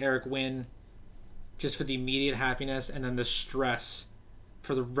see Eric win just for the immediate happiness and then the stress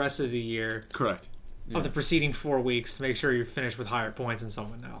for the rest of the year Correct. of the preceding 4 weeks to make sure you finish with higher points than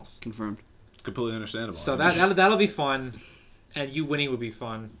someone else. Confirmed. Completely understandable. So that'll be fun, and you winning would be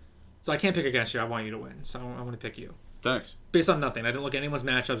fun. So I can't pick against you. I want you to win. So I'm going to pick you. Thanks. Based on nothing. I didn't look at anyone's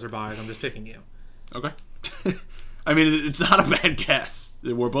matchups or buys. I'm just picking you. Okay. I mean, it's not a bad guess.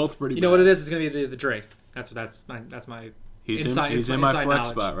 We're both pretty. You know what it is? It's going to be the Drake. That's my He's Inside- in my inside flex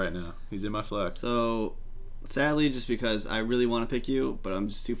knowledge. spot right now. He's in my flex. So, sadly, just because I really want to pick you, but I'm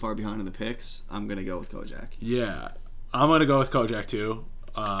just too far behind in the picks, I'm going to go with Kojak. Yeah, I'm gonna go with Kojak too.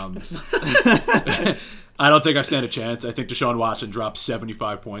 I don't think I stand a chance. I think Deshaun Watson drops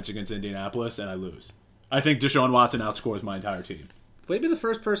 75 points against Indianapolis, and I lose. I think Deshaun Watson outscores my entire team. Will he be the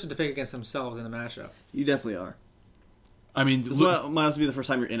first person to pick against themselves in a matchup? You definitely are. I mean, This might also be the first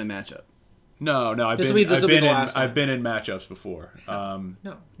time you're in a matchup. no, I've This'll be the last time. been in matchups before.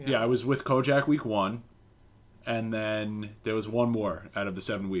 No. Yeah, I was with Kojak week 1, and then there was one more out of the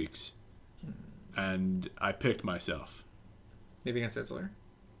 7 weeks, and I picked myself. Maybe against Itzler.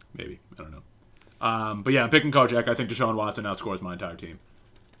 Maybe, I don't know. But yeah, I'm picking Kojak. I think Deshaun Watson outscores my entire team.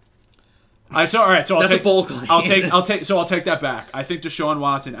 All right, so That's a bold claim. I'll take that back. I think Deshaun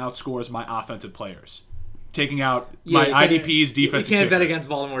Watson outscores my offensive players, taking out my IDP's defensive. You can't bet kicker. against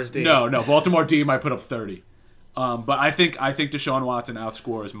Baltimore's D. No, Baltimore D might put up 30. But I think Deshaun Watson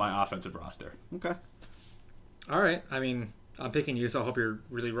outscores my offensive roster. Okay. All right. I mean, I'm picking you, so I hope you're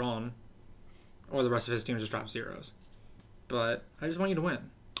really wrong, or the rest of his team just drop zeros. But I just want you to win.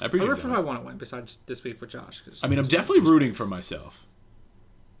 I appreciate Whoever that. I want to win, besides this week with Josh. I mean, I'm definitely rooting for myself.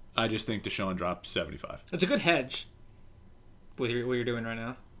 I just think Deshaun dropped 75. It's a good hedge with what you're doing right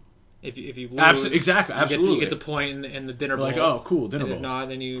now. If you lose, Exactly, you absolutely. get the point in the dinner bowl. Like, oh, cool, dinner and bowl. if not,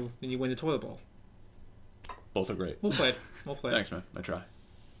 then you win the toilet bowl. Both are great. We'll play. Thanks, man. I try.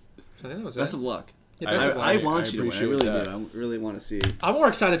 So I think that was Best it. of luck. Yeah, best of luck. I want you to win. I appreciate really that. do. I really want to see. I'm more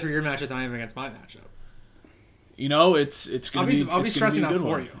excited for your matchup than I am against my matchup. You know, it's gonna be. I'll be it's stressing gonna be a out good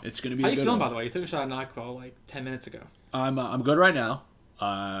for one. you. It's gonna be. How a you good feeling, one. by the way? You took a shot at Knoxville like 10 minutes ago. I'm good right now.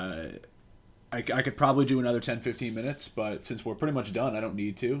 I could probably do another 10-15 minutes, but since we're pretty much done, I don't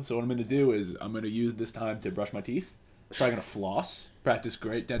need to. So what I'm going to do is I'm going to use this time to brush my teeth. Probably going to floss, practice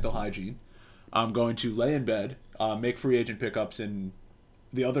great dental hygiene. I'm going to lay in bed, make free agent pickups in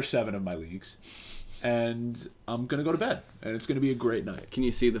the other 7 of my leagues, and I'm going to go to bed. And it's going to be a great night. Can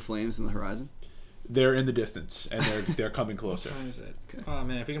you see the flames in the horizon? They're in the distance, and they're coming closer. What time is it? Okay. Oh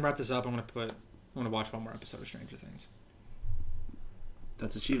man, if we can wrap this up, I'm gonna watch one more episode of Stranger Things.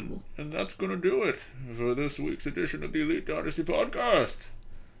 That's achievable. And that's going to do it for this week's edition of the Elite Dynasty Podcast.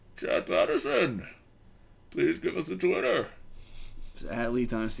 Chad Patterson, please give us the Twitter. It's at Elite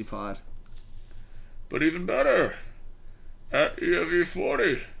Dynasty Pod. But even better, at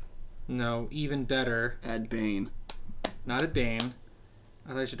EFE40. No, even better, At Bane. not at Bane.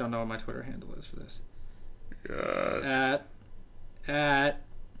 I actually don't know what my Twitter handle is for this. Yes. At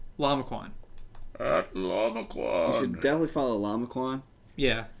Lamaquan. At You Lamaquan. should definitely follow Lamaquan.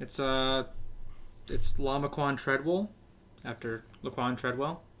 Yeah, it's Lamaquan Treadwell, after Laquan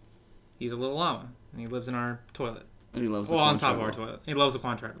Treadwell. He's a little llama, and he lives in our toilet. And he loves Well, Laquan on top of Treadwell. our toilet. He loves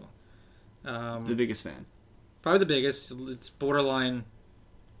Laquan Treadwell. The biggest fan. Probably the biggest. It's borderline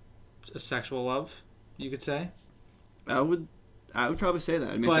a sexual love, you could say. I would probably say that.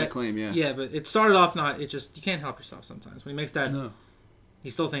 I'd make that claim, yeah. Yeah, but it started off not. It just you can't help yourself sometimes when he makes that. No. He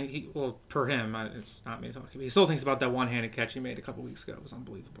still thinks well, per him, it's not me talking. But he still thinks about that one-handed catch he made a couple weeks ago. It was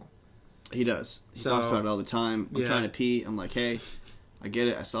unbelievable. He does. He So- talks about it all the time. I'm Yeah. trying to pee. I'm like, hey, I get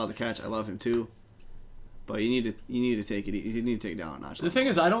it. I saw the catch. I love him too. But you need to take it. You need to take it down a notch. The thing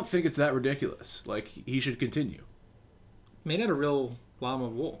is, I don't think it's that ridiculous. Like, he should continue. Made out of real llama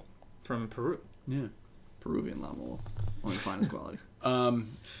wool from Peru. Yeah. Peruvian llama wool, one of the finest quality.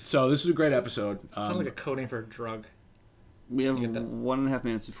 So this was a great episode. Sounds like a coding for a drug. We have You get that? 1.5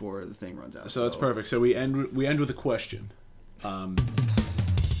 minutes before the thing runs out. so that's perfect. So we end with a question.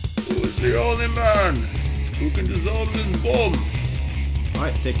 Who's the only man who can dissolve this bomb? All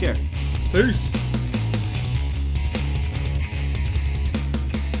right, take care. Peace.